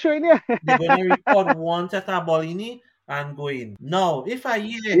year I showing you. they're gonna record one set of Bolini and go in. Now, if a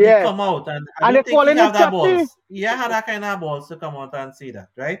year he Yeah, come out and I and they don't think he calling have it that chutney. balls. He have that kind of balls to come out and say that,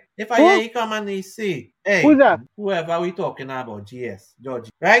 right? If a year Who? he come and he say, Who's hey, that? whoever we talking about, GS,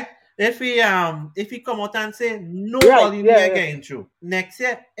 Georgie, right? If he come out and say no Right. Bolini Yeah, are yeah. getting through, next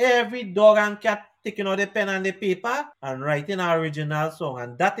year every dog and cat taking out the pen and the paper and writing our original song,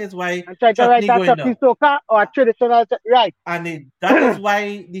 and that is why And try to write chutney a going chutney down. soca or a traditional. Right. And that is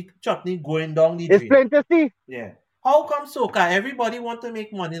why the chutney going down the It's drain. plain to see. Yeah. How come soca? Everybody want to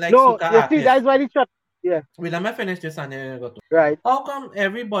make money like No, soca you see, artists. that's why the chut. Yeah. Wait, let me finish this and then I go to. Right. How come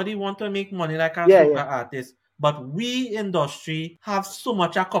everybody want to make money like a Yeah, yeah. soca artist, but we industry have so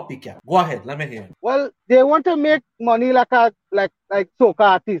much a copycat? Go ahead, let me hear. Well, they want to make money like a like soca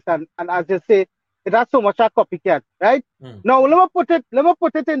artists, and as you say, it has so much a copycat, right? Mm, Now let me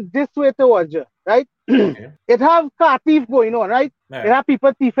put it in this way towards you, right? okay. It have car thief going on, right? It Right. have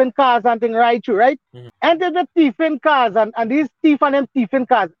people thieving cars and things right through, right? Mm-hmm. And they thieving cars and these thief and them thieving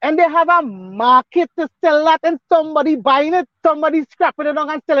cars. And they have a market to sell that and somebody buying it, somebody scrapping it on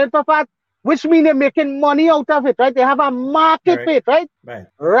and selling it for parts, which means they're making money out of it, right? They have a market Right. for it, right? Right.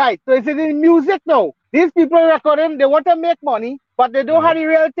 Right. So it's in music now. These people are recording, they want to make money, but they don't have Right. the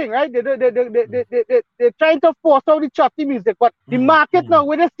real thing, right? Mm, They're trying to force out the choppy music. But the mm, market now, mm.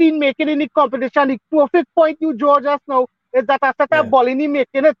 with the scene making in the competition, the perfect point you draw just now is that a set of Yeah. Bolini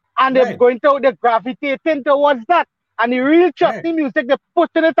making it, and Right. they're gravitating towards that. And the real Right. chutney music, they're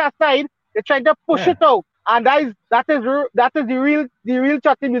pushing it aside, they're trying to push Yeah. it out. And that is the real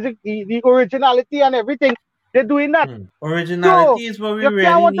chutney music, the originality and everything. They're doing that. Mm. So Originality is what we you can't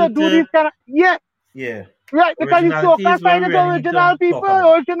really want to need do to. this kind of yeah, Yeah. right, because the Originality soca is what side we is really need original to talk people,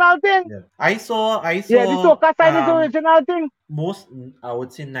 about. original thing. Yeah. I Yeah, the saw soca side is original thing. most, I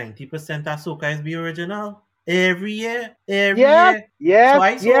would say 90% of soca is be original. Every Yes, year. So yes,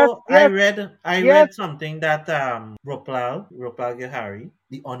 yes, yes, I yes, read something that Rupal Gihari,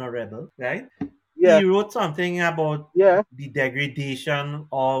 the honorable, right? yeah, He wrote something about yeah, the degradation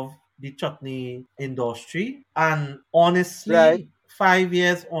of the chutney industry. And honestly, right, 5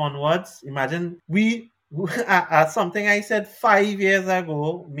 years onwards, imagine something I said 5 years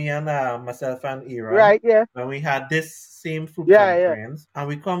ago, me and myself and Aaron, right, yeah, when we had this same Floops yeah, and yeah, Friends, and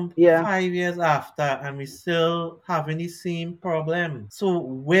we come yeah. 5 years after and we still having the same problem. So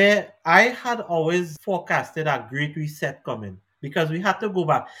where I had always forecasted a great reset coming, because we had to go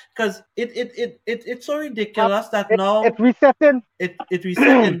back, because it's so Up, ridiculous that it's now resetting. it reset,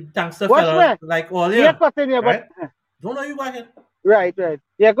 and thanks to Watch fellas me. like all Me a you, continue, but right? Don't know, you go ahead. right, right.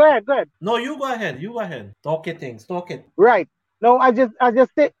 Yeah, go ahead, go ahead. No, you go ahead. You go ahead. Talk it things. Talk it. Right. No, I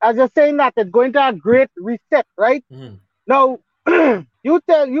just saying that it's going to a great reset, right? Mm-hmm. Now, you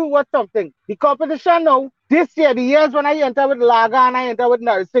what something. The competition now, this year, the years when I enter with Laga and I enter with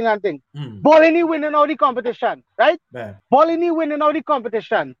nursing and things, Mm. Bolini winning all the competition, right? Bad. Bolini winning all the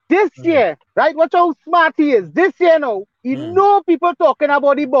competition. This Mm. year, right? Watch how smart he is. This year now, he Mm. know people talking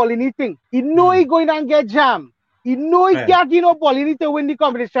about the Bolini thing. He know Mm. he going and get jam. He know he Bad. can't give no Bolini to win the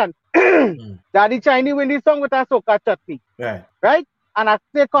competition. Mm. Daddy Chinese win the song with a soca chutney, Right. right? And I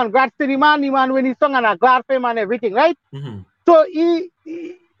say congrats to the man win the song and I glad for him and everything, right? Mm-hmm. So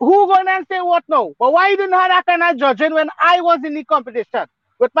who going and say what now? But why you didn't have that kind of judging when I was in the competition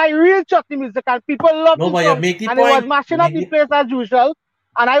with my real chutney music and people loved No, the but you song make the and it was point. mashing up the place as usual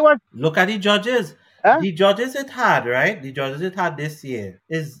and I was Look at the judges. Huh? the judges it had, right? The judges it had this year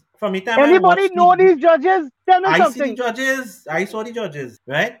is from the time I Anybody watched know these judges? Tell me I see the something. judges. I saw the judges,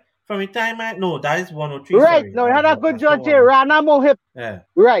 right? From the time I no, that is 103. Right. Sorry, No, we had a good that's for judge here, 103. Rana Mohip. Yeah,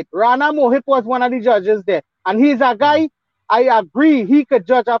 Right. Rana Mohip was one of the judges there. And he's a mm, guy, I agree, he could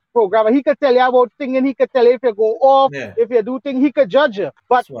judge a program. He could tell you about singing, he could tell you if you go off, yeah. if you do things, he could judge you.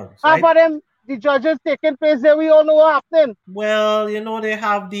 But Swans, half right? of them, the judges taking place there, we all know what happening. Well, they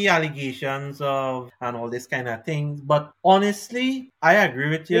have the allegations of and all this kind of things. But honestly, I agree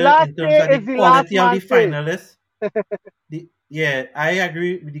with The you last in terms say of the is the last quality of the man say. finalists. Yeah, I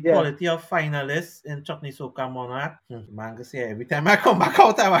agree with the Yeah. quality of finalists in Chutney Soca Monarch. Man, go say every time I come back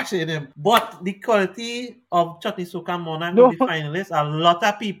out, I watch them. But the quality of Chutney Soca Monarch of No, the finalists, a lot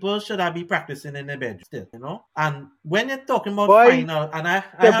of people should have been practicing in the bedroom still. And when you're talking about boy, final, and I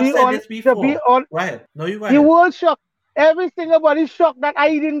have said this to be before. on, Go ahead. No, you go the ahead. world shocked. Every single body shocked that I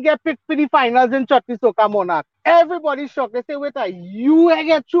didn't get picked for the finals in Chutney Soca Monarch. Everybody shocked. They say, wait, you will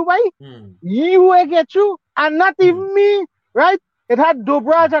get through, boy? Hmm. You will get through? And not Hmm. even me, right? It had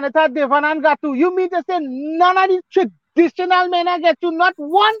Dobraj and it had Devan and Gatu. You mean to say none of these traditional men I get you, not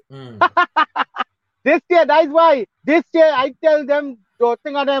one? Hmm. This year, that is why. This year, I tell them, those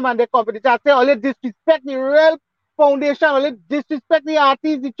thing of them and the competition, I say, only disrespect the real foundation, only disrespect the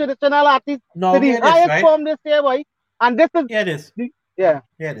artists, the traditional artists, to Now the hear this, highest right? form this year, boy. And this is, Hear this. yeah,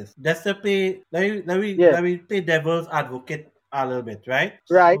 Hear this. Just to play, yeah, let me play devil's advocate a little bit, right?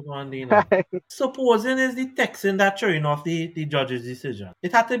 right. So on the now. Supposing it's the Texan that throwing off the judge's decision.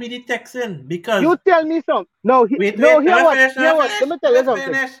 It had to be the Texan because You tell me some. No, wait, no, wait, hear what? let Hear me what? Let finish, me tell you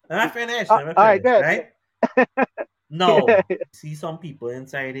something. let me All right, finish, good. right? Yeah, No, see some people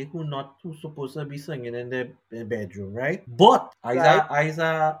inside it who supposed to be singing in the bedroom, right? But right, as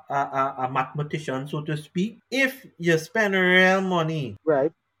a mathematician, so to speak, if you spend real money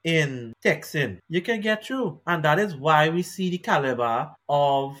right. in Texan, you can get through. And that is why we see the caliber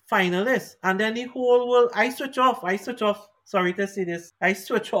of finalists. And then the whole world, I switch off. Sorry to say this. I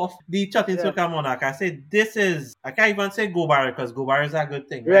switch off the Chatting Yeah, Soca Monarch. I say, I can't even say go bar because go bar is a good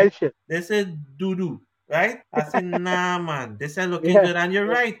thing, right? right shit. They say doo doo. Right? I said, nah, man, this is looking Yeah, good. And you're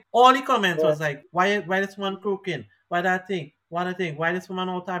yeah, right. All the comments yeah, was like, why this one croaking? Why that thing? Why that thing? Why this woman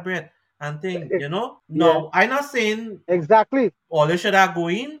out of breath? And thing, yeah. No, I'm not saying Exactly. all they should have go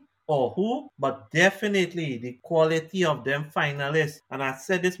in or who, but definitely the quality of them finalists. And I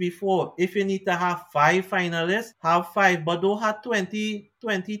said this before, if you need to have 5 finalists, have 5, but don't have 20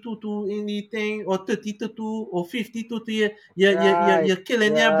 to 2 in the thing, or 30 to 2, or 50 to 2. Right, You're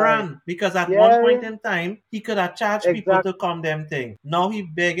killing your right. brand. Because at one Yeah, point yeah. in time, he could have charged people Exact. to come them thing. Now he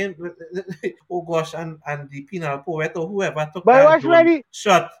begging, oh gosh, and the penal poet or whoever took But that watch drone ready.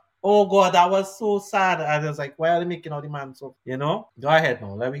 shot. Oh God, that was so sad. I was like, why are they making all the man so? Go ahead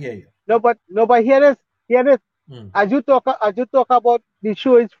now. Let me hear you. No, but hear this. Hear this. Hmm. As you talk about the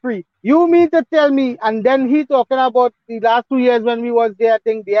show is free. You mean to tell me, and then he talking about the last 2 years when we was there, I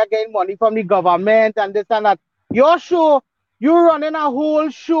think they are getting money from the government and this and that. Your show, you running a whole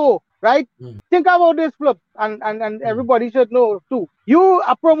show, right? Hmm. Think about this, Flip, and Hmm. everybody should know too. You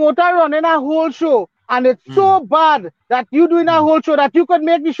a promoter running a whole show, and it's Hmm. so bad that you doing a Hmm. whole show that you could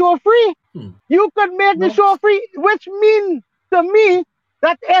make the show free. Hmm. You could make the No. show free, which means to me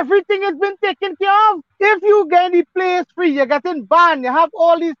that everything has been taken care of. If you get the place free, you're getting band, you have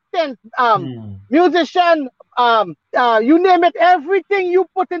all these things, Hmm. musician, you name it, everything you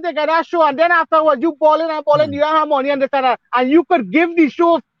put in together show, and then afterwards you balling and balling, Hmm. you have money and this and that, and you could give the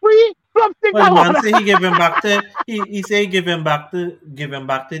show free. Something Well, the about man that. say he gave him back to he say he give him back to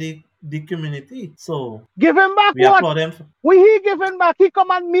the community. So Give him back we what? applaud him. Will he give him back? He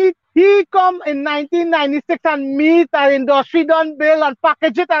come and meet. He come in 1996 and meet an industry done bill and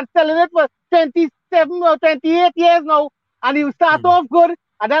package it and selling it for 27 or 28 years now. And he start Hmm. off good.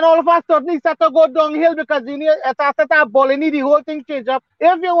 And then all of a sudden he start to go downhill because you know, it started to Bolini, the whole thing change up.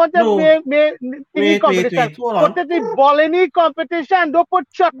 If you want to No. make thingy competition, Wait. Hold put on. it in Bolini competition. Don't put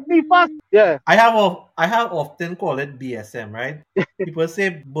chutney first. Yeah. I have often called it BSM, right? People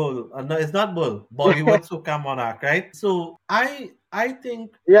say bull. No, it's not bull. Bollywood Soca Monarch, right? So I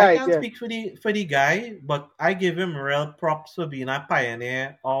think I Right, can't yeah. speak for the guy, but I give him real props for being a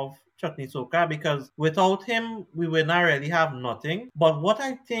pioneer of Chutney Soca because without him we would not really have nothing. But what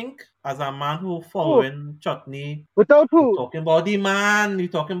I think as a man who Who? following Chutney, Without who? you're talking about the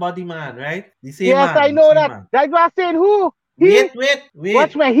man, right? Yes, I The know same that. man. That's why I said who? He.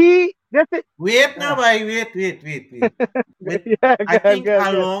 Watch Wait. me. He. That's it. Wait now, Ah. boy. Wait. With Yeah, I good, think good,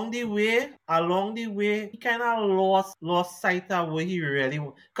 good. along the way, he kind of lost sight of what he really.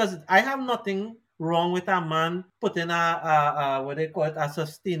 Because I have nothing wrong with a man putting a what they call it, a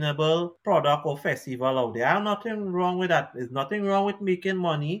sustainable product or festival out there. Nothing wrong with that. There's nothing wrong with making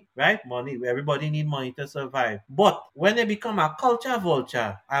money, right? Money. Everybody need money to survive. But when they become a culture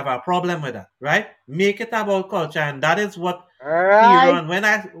vulture, I have a problem with that, right? Make it about culture, and that is what he Right. run.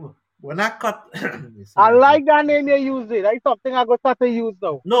 When I cut, you see I my like voice. that name you use it. That's something I go start to use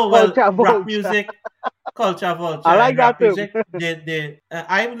now. No, well, Culture rap vulture. music, culture vulture, I and like that rap term. music.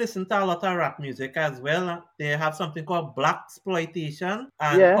 I listen to a lot of rap music as well. They have something called black exploitation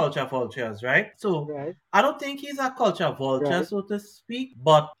and Yeah. culture vultures, right? So Right. I don't think he's a culture vulture, Right. so to speak,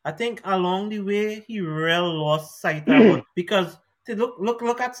 but I think along the way he really lost sight of what, because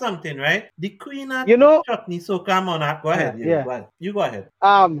look at something, right? The Queen of you know. Chutney Soca Monarch. Go ahead, you Yeah. go ahead. You go ahead.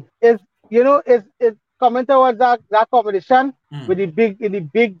 Is is coming towards that competition with Mm,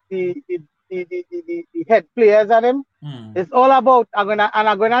 the head players and them. mm. It's all about I'm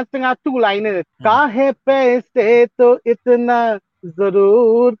gonna sing a two line in it. Mm. काहे पैसे तो इतना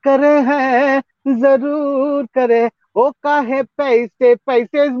जरूर करे हैं जरूर करे ओ काहे पैसे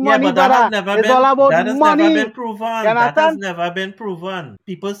is Yeah, money but that has brother. never It's all been about that has never been money. You proven. That has understand? never been proven.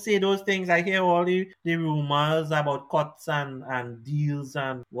 People say those things. I hear all the rumors about cuts and deals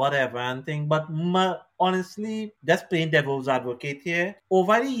and whatever and thing. But honestly, just playing devil's advocate here.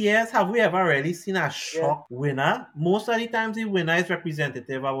 Over the years, have we ever really seen a Yeah. shock winner? Most of the times, the winner is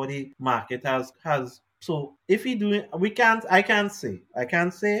representative of what the market has. So if we do it, we can't. I can't say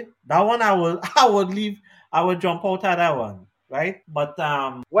that one. I would leave. I would jump out of that one, right? But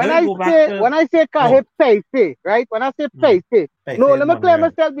let me go back to When I say kahe oh, paise, right? When I say mm, paise, pay no, save let me money, clear right?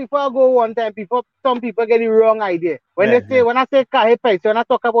 myself before I go one time. Before some people get the wrong idea. Yeah, yeah. When I say kahe paise, when I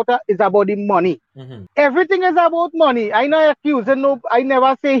talk about it's about the money. Mm-hmm. Everything is about money. I not accusing no. I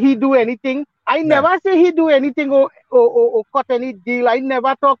never say he do anything. I Right. never say he do anything or cut any deal. I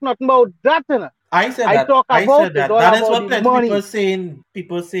never talk nothing about that. You know. I said I that. talk I about said it's that. all That is about what the plenty people money. saying.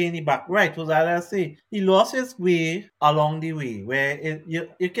 People saying it back. Right. Was that I say? He lost his way along the way, where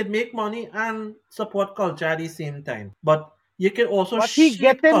you can make money and support culture at the same time, but you can also But he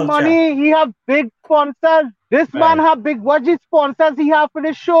shape getting culture. money. He have big sponsors. This man Right. have big. What is sponsors he have for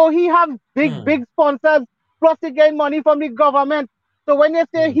the show? He have Mm, big sponsors. Plus he get money from the government. So when you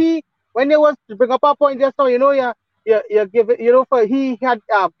say mm. when they was to bring up a point just now, you give it, for he had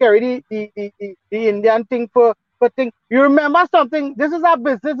carried the Indian thing for thing. You remember something? This is a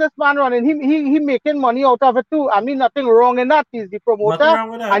business this man running. He making money out of it too. I mean nothing wrong in that. He's the Nothing promoter,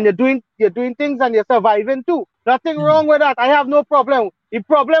 wrong with and that. you're doing things and you're surviving too. Nothing Mm. wrong with that. I have no problem. The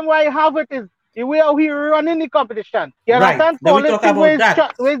problem why I have it is the way how he running the competition. You Right. understand? Let me Call it talk thing about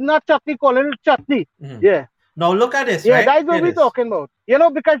that. where it's not chutney, calling it chutney. Mhm. Yeah. Now look at this, Yeah, right? that's what Here it we're is. talking about. You know,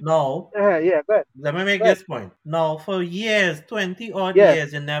 because Now, yeah, good, let me make good. this point. Now, for years, 20 odd Yes.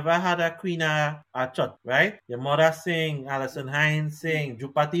 years, you never had a queen a church, right? Your mother sing, Alison Hines sing,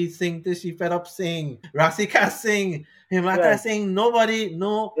 Jupati sing till she fed up sing, Rasika sing, Himata Right. sing, nobody,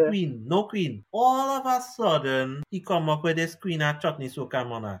 no Yeah. queen, no queen. All of a sudden, he come up with this queen a chutney soca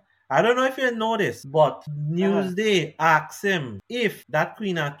mona. I don't know if you know this, but Uh-huh. Newsday asked him if that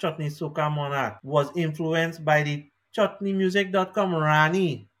queen of chutney soca monarch was influenced by the chutneymusic.com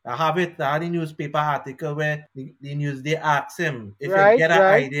Rani. I have it, I had a newspaper article where the news they asked him if you Right, get an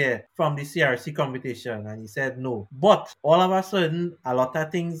right. idea from the CRC competition, and he said no. But all of a sudden, a lot of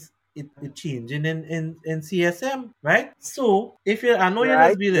things it changing in CSM, right? So if you, I know you just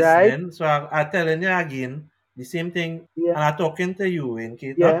Right, be right. listening, so I'm telling you again the same thing, Yeah. and I'm talking to you in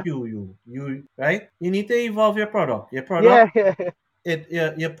case not Yeah. you, right? You need to evolve your product. Your Yeah. product,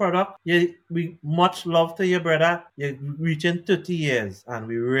 your product, we much love to your brother. You're reaching 30 years and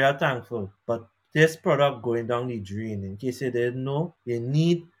we're real thankful. But this product going down the drain. In case you didn't know, you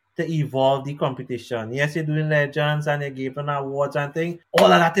need to evolve the competition. Yes, you're doing legends and you're giving awards and things. All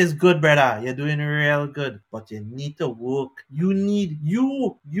of that is good, brother. You're doing real good. But you need to work.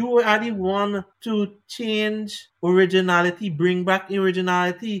 You are the one to change originality, bring back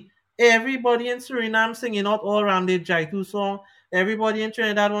originality. Everybody in Suriname singing out all Ramde Jaitu song. Everybody in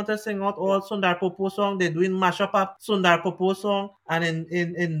Trinidad want to sing out all Sundar Popo song. They're doing mashup up Sundar Popo song and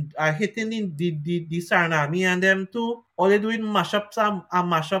in hitting in the Sarnami and them too. Or they doing mashups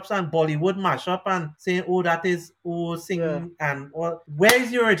and Bollywood mashup and saying, oh, that is Yeah. singing and all. Where is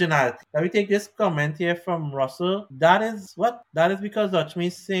the originality? Let me take this comment here from Russell. That is what? That is because Lakshmi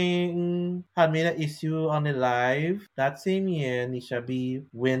Singh had made an issue on the live that same year. Nisha B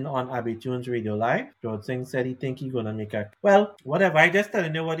win on Abitune's Radio Live. George Singh said he think he gonna make a well, whatever. I just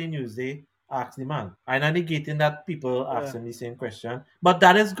telling you what the news they ask the man. I'm not negating that people Yeah. asking the same question, but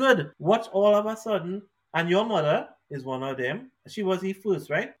that is good. Watch all of a sudden, and your mother is one of them. She was the first,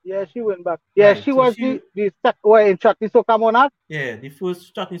 right? Yeah, she went back. Yeah, Right. she So was she, the well, in Chutney Soca Monarch. yeah, the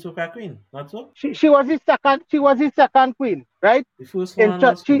first Chutney Soca queen, not so? She was his second. She was his second queen, right? The first In one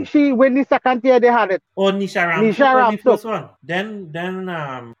was who? she when the second year they had it. Oh, Nisha Ramsuk Nisha was the Ramsuk. first one. Then And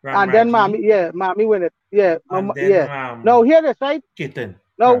then Ramraji, mommy, yeah, mommy win it. Yeah, and then yeah. Now hear this, right? Kitten.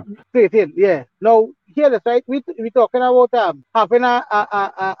 No, Ram. straight in, yeah. No, hear this, right? We talking about having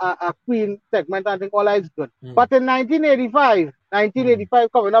a queen segment and think all that is good. Mm. But in 1985, Mm.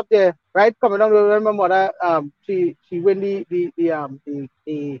 1985 coming up there, right? Coming up, remember mother, she win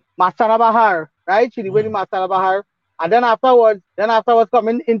the Masana Bahar, right? She win the Mm. Masana Bahar. And then afterwards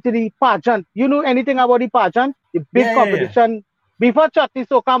coming into the pageant. You know anything about the pageant? The big Yeah, yeah, yeah. competition before Chatti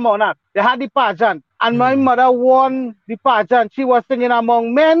Soca Monarch, they had the pageant. And my Mm. mother won the pageant. She was singing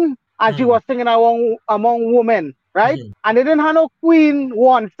among men and she Mm. was singing among women, right? Mm. And they didn't have no queen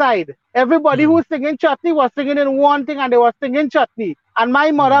one side. Everybody who Mm. was singing chutney was singing in one thing and they were singing chutney. And my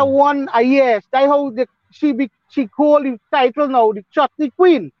mother Mm. won a yes. That's how she called the title now, the chutney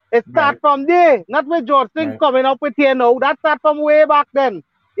queen. It start Right. from there, not with George Singh Right. coming up with here now. That start from way back then.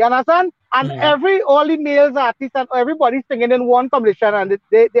 You understand? And Mm. all the males artists and everybody singing in one competition, and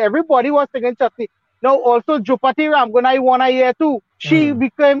everybody was singing chutney. Now also Jupati Ramgunai won a year too.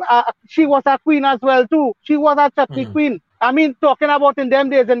 Mm. She was a queen as well too. She was a chutney Mm. queen. I mean, talking about in them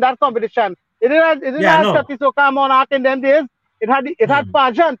days in that competition, it didn't Yeah, have no. chutney soca monarch in them days. It had Mm.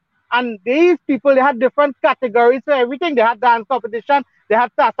 pageant, and these people they had different categories for everything. They had dance competition, they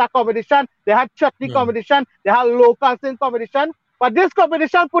had tata competition, they had chutney Mm. competition, they had local sing competition. But this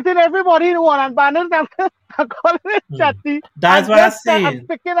competition putting everybody in one and banning them and calling it Mm. chatty That's and what I just and say.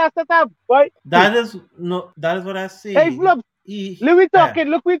 picking us up. Right? That is no. That is what I Hey, say. Floops, He. look, we Yeah. talking,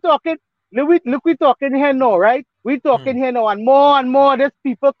 look, we talking here now, right? We talking Mm. here now, and more, there's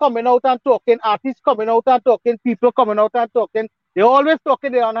people coming out and talking, artists coming out and talking, people coming out and talking. They're always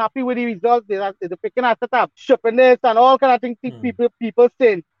talking, they're unhappy with the results, they're picking us up, shipping this and all kind of things Mm. people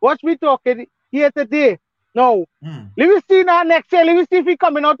saying. What we talking here today? No. Mm. Let me see now next year. Let me see if we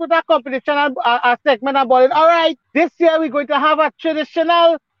coming out with a competition and a segment about it. All right, this year we're going to have a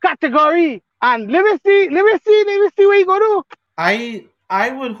traditional category. And let me see what you go do. I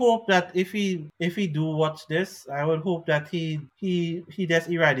would hope that if he do watch this, I would hope that he just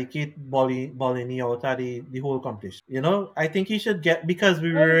eradicate Bolini out of the whole competition. You know, I think he should get because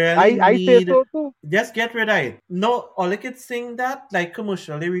we Well, really I say need so too. just get rid of it. No, all I could sing that like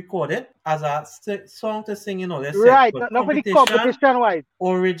commercially recorded as a song to sing, you know, that's it. Right, But not for the competition competition wise.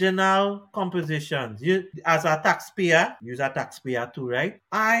 original compositions. You as a taxpayer, use a taxpayer too, right?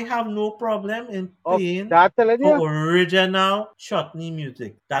 I have no problem in Of paying that telling you. for original chutney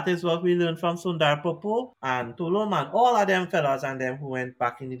music. That is what we learned from Sundar Popo and Toloman. All of them fellas and them who went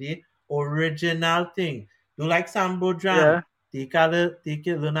back in the day. Original thing. Do like Sambo Jam. Yeah,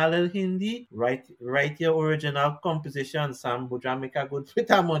 Learn a little Hindi, write your original composition. Sambo Jam make a good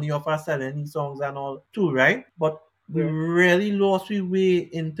bit of money off of selling these songs and all too, right? But we yeah. really lost we way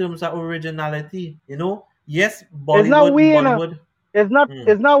in terms of originality. You know, yes, It's not we, you know. Bollywood. It's not. Mm.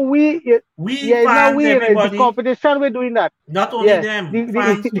 It's not we. We Yeah, it's not fans, we. You know. It's the everybody, competition we're doing that. not only Yeah, them,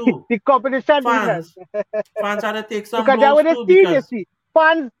 fans too. the competition doing that. Fans, fans had to take some Because that blows what they too see, they because see.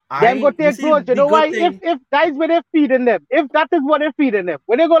 Fans, them go you take see blows. You the know why? good thing. If that is where they're feeding them, if that is what they're feeding them,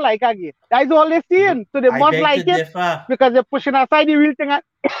 when they go like again, that is all they're seeing. So they I must beg to like it differ. because they're pushing aside the real thing.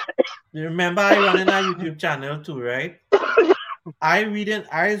 You remember I running a YouTube channel too, right? I read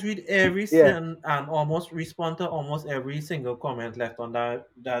every Yeah, and almost respond to almost every single comment left on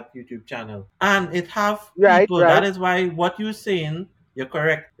that YouTube channel. And it have right, people. That right. is why what you're saying, you're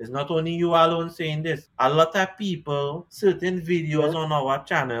correct. It's not only you alone saying this. A lot of people, certain videos Yeah, on our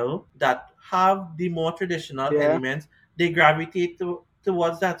channel that have the more traditional yeah, elements, they gravitate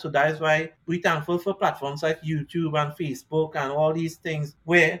towards that. So that is why we're thankful for platforms like YouTube and Facebook and all these things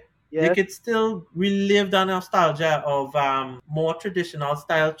where they yes. could still relive the nostalgia of more traditional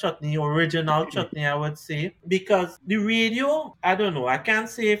style chutney, original chutney, I would say. Because the radio, I don't know, I can't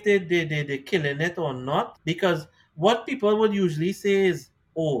say if they're killing it or not. Because what people would usually say is,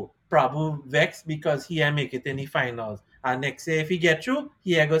 oh, Prabhu vexed because he ain't make it in the finals. And next year, if he get through,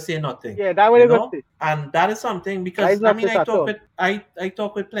 he ain't gonna say nothing. Yeah, that way You they go know? see. And that is something That is because I not mean it at all. I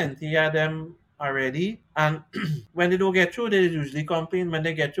talk with plenty of them already and when they don't get through, they usually complain. When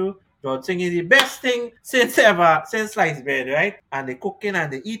they get through, George sing is the best thing since ever, since sliced bread, right? And they cooking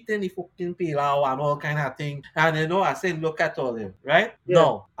and they eating the fucking pilau and all kind of thing. And I said, look at all them, right? Yeah.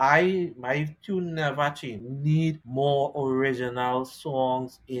 No, my tune never change. Need more original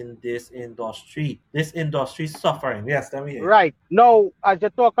songs in this industry. This industry is suffering. Yes, let me hear. Right. Now, as you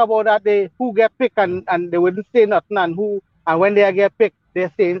talk about that, they who get picked Mm, and they wouldn't say nothing, and when they get picked,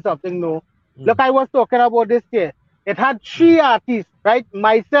 they're saying something. No. Look, mm, I was talking about this here. It had mm, three artists, right?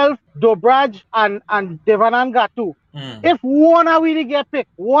 Myself, Dobraj, and Devanan Gatu. mm, If one of we get picked,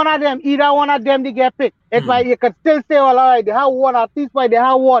 one of them, either one of them, they get picked. It mm, might you could still say, well, all right, they have one artist, but they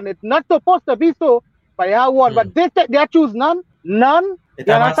have one. It's not supposed to be so, but they have one. mm. But they choose none, none. It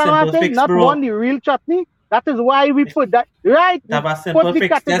You have a understand what I'm simple saying? fix, Not one, bro. the real chutney. That is why we It put that right. We have a put simple the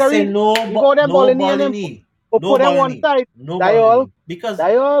fix. Just say category. We go them no Bolini and then Bolini. No put them one Bolini. side. No Dial, Bolini. Because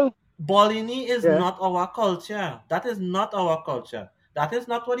dial. Bolini is Yeah, not our culture. That is not our culture. That is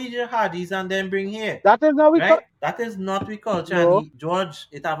not what the jihadis and them bring here. that is how we Right? cut. That is not we culture. And No, George,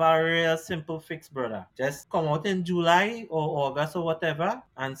 it have a real simple fix, brother. Just come out in July or August or whatever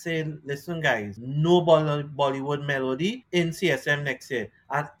and say, listen, guys, no Bollywood melody in CSM next year.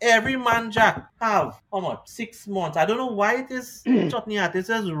 And every man jack have how much? 6 months. I don't know why it is chutney artists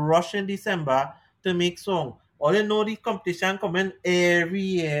is rush in December to make song. All they know the competition coming every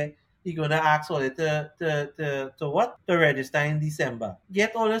year. You're gonna ask all it to what? To register in December.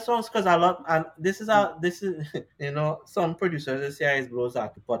 Get all the songs because a lot and this is some producers they say is blows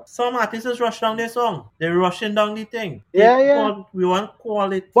out. But some artists rush down their song. They're rushing down the thing. yeah, yeah. We want Boy,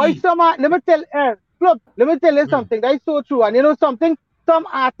 quality. let me tell, look, let me tell you Mm, something. That is so true. And you know something? Some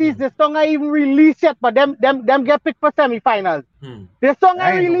artists, mm, the song I even released yet, but them get picked for semi-finals. mm. The song I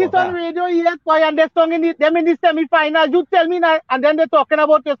I ain't know released about on that. radio yet, boy, and the song them in the semi-final. You tell me now, and then they're talking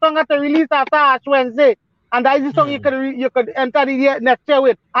about the song at the release after Ash Wednesday. And that is the song Mm. you could enter the year, next year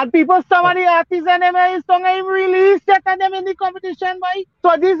with. And people, some of Oh, the artists and them song I even released yet and them in the competition, boy.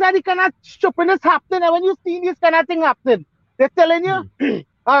 So these are the kind of stupidness happening. And when you see this kind of thing happening, they're telling you, mm,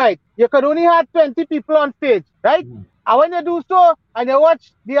 all right, you could only have 20 people on stage, right? mm, And when you do so, and you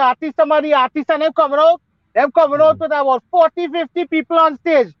watch the artist, some of the artists and them coming out mm. with about 40, 50 people on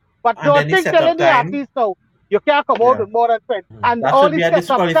stage. But And then the nothing setup telling the time. artist now, you can't come out Yeah. with more than 20. Mm. And That all should be this a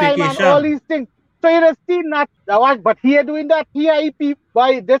setup time and all disqualification. these things. So you just see not but here doing that, here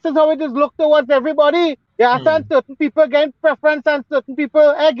by this is how it is looked towards everybody. You understand? Mm. Certain people gain preference and certain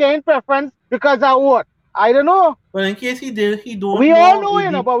people gain preference because of what? I don't know. But in case he don't We all know know,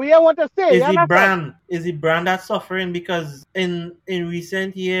 if the but we don't want to say, you understand? is the brand that's suffering because in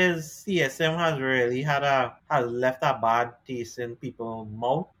recent years CSM has really has left a bad taste in people's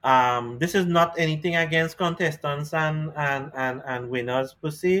mouth. This is not anything against contestants and winners per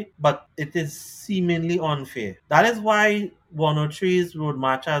se, but it is seemingly unfair. That is why 103's road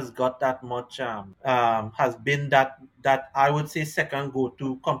match has got that much has been that I would say second go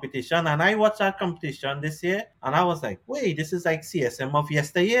to competition. And I watched that competition this year and I was like, wait, this is like CSM of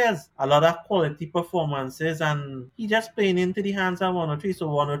yesteryears. A lot of quality performances and he just playing into the hands of 103. So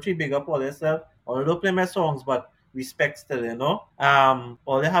 103 big up all yourself. Although play my songs, but respect still.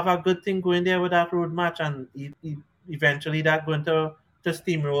 Or they have a good thing going there with that road match and eventually that going to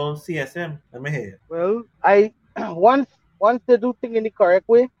steamroll CSM. Let me hear Well, I once they do thing in the correct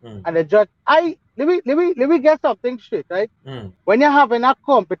way it. Mm, and the judge I let me get something straight, right? mm, When you're having a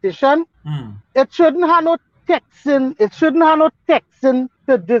competition, mm, it shouldn't have no texting. It shouldn't have no texting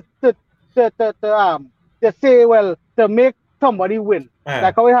to say, well, to make somebody win. eh,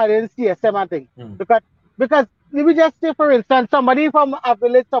 Like how we had in CSM and thing. mm, Because let me just say for instance, somebody from a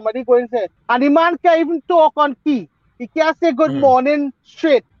village, somebody going say, and the man can't even talk on key. He can't say good mm. morning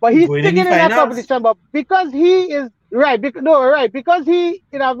straight, but he's Going in the singing in a finals? competition. But because he is right, because he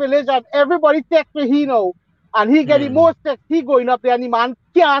in a village and everybody text me, he know, and he get the Mm. most text, he going up there and the man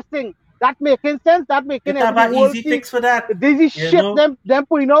can't sing. That making sense. That making It have every a world easy see fix for that. this You shit know, them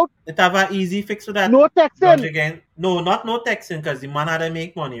putting out. it have a easy fix for that. No George texting. again. No, not no texting because the man had to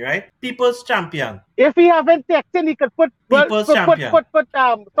make money, right? People's champion. If he haven't texted, he could People's champion. put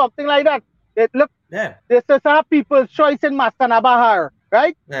something like that. It look Yeah, this is a people's choice in Mastana Bahar,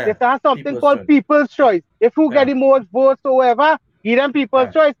 right? yeah. This has something People's called choice. people's choice. If who get Yeah, the most votes or whatever, give them people's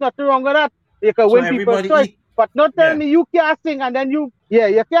yeah. choice. Nothing wrong with that. You can So win people's everybody choice. eat. But not tell Yeah, me you can't sing and then you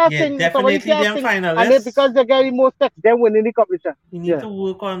can't yeah. sing, somebody Definitely can't them sing, and then finalists. because they get the most text, then winning the competition. You need Yeah. to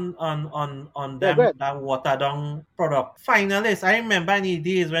work on Yeah, them good. that water down product. Finalists, I remember in the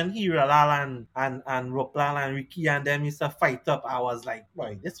days when Hiralal and Roplan and Ricky and them used to fight up. I was like,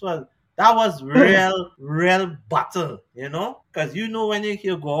 boy, that was real battle, Because you know when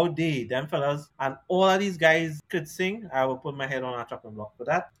you go out there, them fellas, and all of these guys could sing, I will put my head on a chopping block for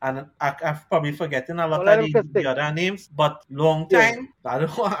that. And I'm probably forgetting a lot All of of them could the sing. other names, but long Yeah. time, I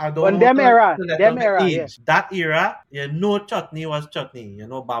don't On want them to era, let them on the era, yeah. age. That era, chutney was chutney,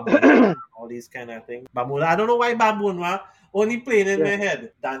 Babunwa, all these kind of things. Babunwa, I don't know why Babunwa only playing in Yeah. my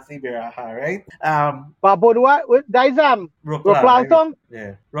head. Dancing Beraha, right? Babonwa, that is Roplal, Roplal right? song.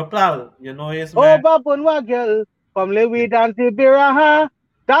 Yeah. Roplal, is Oh, my, Babonwa girl, come live yeah. with Dancy Biraha.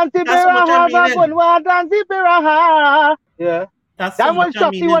 Dancy That's so much I Biraha, meaning. Babonwa, Dancy Biraha. Yeah. That's so That much was I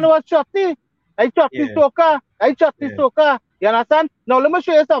Shotty when it meaning. was Shotty. I Shotty Yeah, Soka. I Shotty yeah. Soka. You understand? Now let me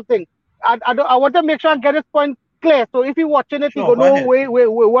show you something. I want to make sure I get this point clear. So if you're watching it, you Sure, go go know ahead.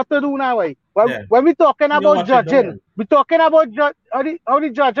 what to do now. Eh? Yeah. When we talking You about watch it, don't judging, worry. we talking about how the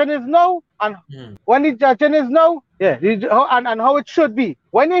judging is now and Mm. when the judging is now, yeah, and how it should be.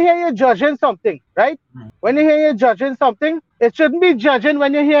 When you hear you judging something, right? Mm. When you hear you judging something, it shouldn't be judging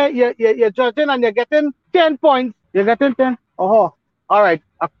when you hear you're judging and you're getting 10 points. You're getting 10. Oh, all right.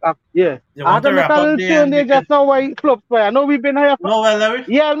 Yeah. You I had want to to make wrap a up little there turn and there we could just now why Floops. I know we've been here for. no well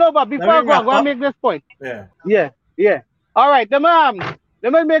Yeah, no, but let before me I go, I'm wrap going to up. make this point. Yeah. Yeah, yeah. All right,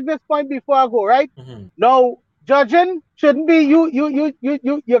 let me make this point before I go, right? Mm-hmm. Now, judging shouldn't be you're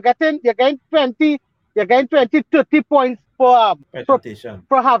getting 20, you're getting 20, 30 points Presentation.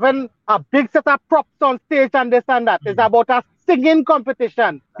 for having a big set of props on stage and this and that. It's Mm. about a singing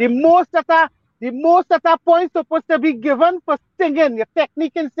competition. The most that are points supposed to be given for singing, your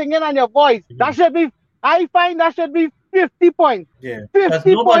technique in singing and your voice. Mm-hmm. That should be, I find that should be 50 points. Yeah. Because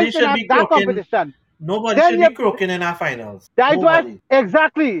 50 points in that competition. nobody Then should be you croaking in our finals. that is why Nobody.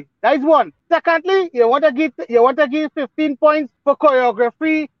 exactly. That is one. Secondly, you want to give 15 points for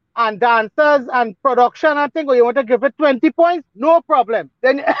choreography and dancers and production and thing, or you want to give it 20 points, no problem.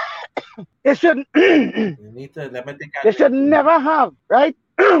 Then it should You need to let me think they at should it. never have, right?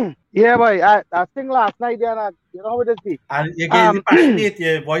 Yeah, boy. I sing last night there, and you know how it is be. And you Um get passionate,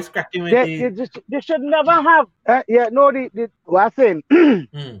 your voice cracking with the they should never have yeah, no, what I'm saying.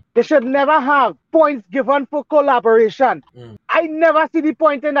 mm, They should never have points given for collaboration. mm. I never see the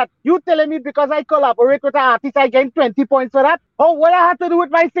point in that. You telling me because I collaborate with an artist, I gain 20 points for that? Oh, what I have to do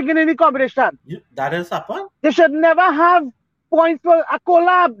with my singing in the competition? That is happen? They should never have points for a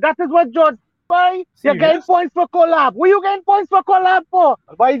collab. That is what George. Why? You gain Serious? points for collab. What you gain points for collab for?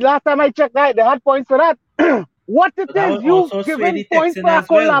 Why last time I checked that, they had points for that. What it So that is, would you also sway giving the points texting for a as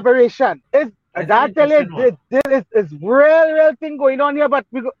well. collaboration. Is It's an that tell you interesting one. this is real thing going on here, but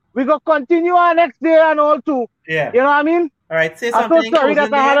we go continue our next day and all too. Yeah. You know what I mean? All right, say I'm something so in sorry that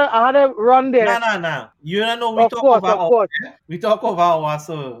closing there. I had a run No, there. no, no. You don't know we Of talk course, over of hours. course. We talk over hours,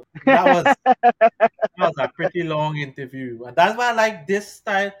 so that was a pretty long interview. And that's why I like this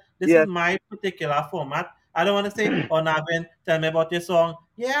style. This is Yes, my particular format. I don't want to say, oh Navin, tell me about your song.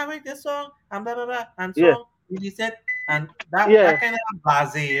 Yeah, I make this song and blah blah blah and yes, song release it and that yeah. kind of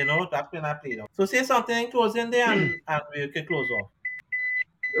blase, that's when I play it. So say something in closing there and we can close off.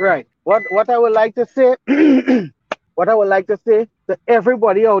 Right. What I would like to say, what I would like to say to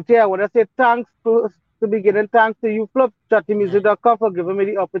everybody out there, I want to say thanks to beginning. Thanks to you, Flip, Mhm. chattymusic.com, for giving me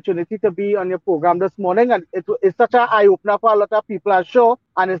the opportunity to be on your program this morning. And it's such an eye opener for a lot of people, I'm sure.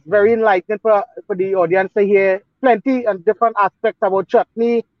 And it's very Mhm. enlightening for the audience to hear plenty and different aspects about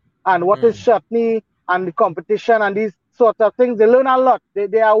chutney and what is Mhm. chutney and the competition and these sorts of things. They learn a lot.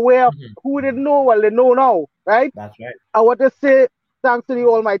 They are aware of Mhm. who they Mhm. know, well, they know now, right? That's right. I want to say thanks to the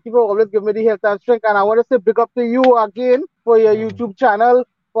Almighty for always giving me the health and strength. And I want to say big up to you again for your Mhm. YouTube channel,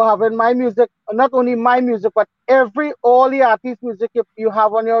 for having my music, not only my music, but all the artist music you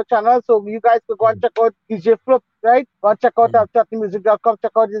have on your channel. So you guys could go and Mhm. check out DJ Flip, right? Go and check out Mhm. chattymusic.com.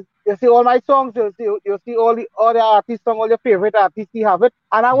 Check out this. You see all my songs. You'll see all the artists song, all your favorite artists. You have it.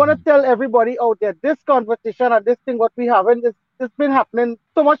 And I want to Mhm. tell everybody out there, this competition and this thing what we having is it's been happening.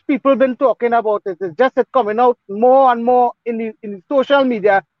 So much people been talking about it. It's just coming out more and more in the social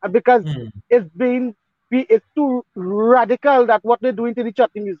media, and because Mhm. it's too radical that what they're doing to the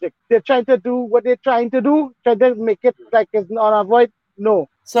chatting music. They're trying to do what they're trying to do, try to make it like it's not avoid. No,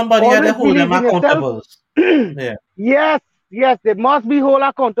 Somebody had to always hold them believe in yourself. accountable. Yeah. Yes, yes, they must be held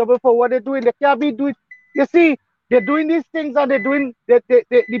accountable for what they're doing. They can't be doing. You see, they're doing these things and they're doing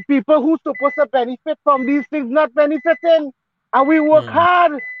the people who supposed to benefit from these things not benefiting. And we work Mm.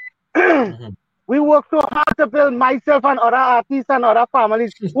 hard. Mhm. We work so hard to build myself and other artists and other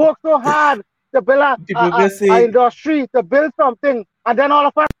families. Work so hard to build People just a say, industry, to build something, and then all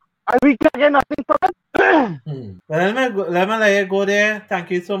of us, and we can get nothing from it. Well, let me let you go there.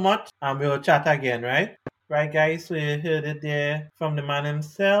 Thank you so much. And we'll chat again, right? Right, guys? So you heard it there from the man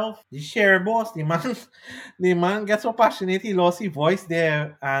himself, the share boss. The man, the man gets so passionate he lost his voice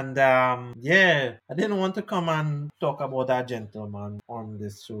there, and yeah, I didn't want to come and talk about that gentleman on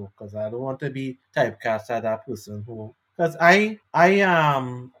this show because I don't want to be typecast as that person who. Because I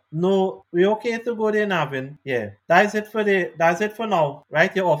no, we okay to go there, Navin. Yeah, that's it for now.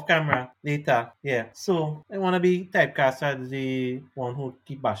 Right, you're off camera later. Yeah, so I want to be typecast as the one who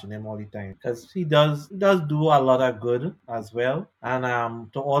keep bashing him all the time because he does do a lot of good as well.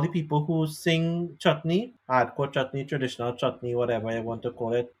 And to all the people who sing chutney, hardcore chutney, traditional chutney, whatever you want to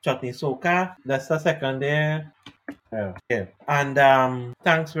call it, chutney soca. That's the second there. Yeah. And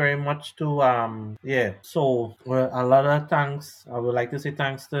thanks very much to yeah. So well, a lot of thanks. I would like to say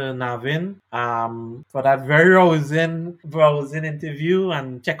thanks to Navin for that very rousing interview,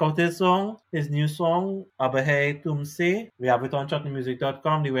 and check out his new song, Abahe Tumse. We have it on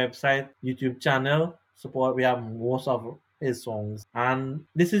chutneymusic.com, the website, YouTube channel. Support, we have most of his songs. And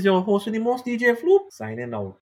this is your host with the most, DJ Floop, signing out.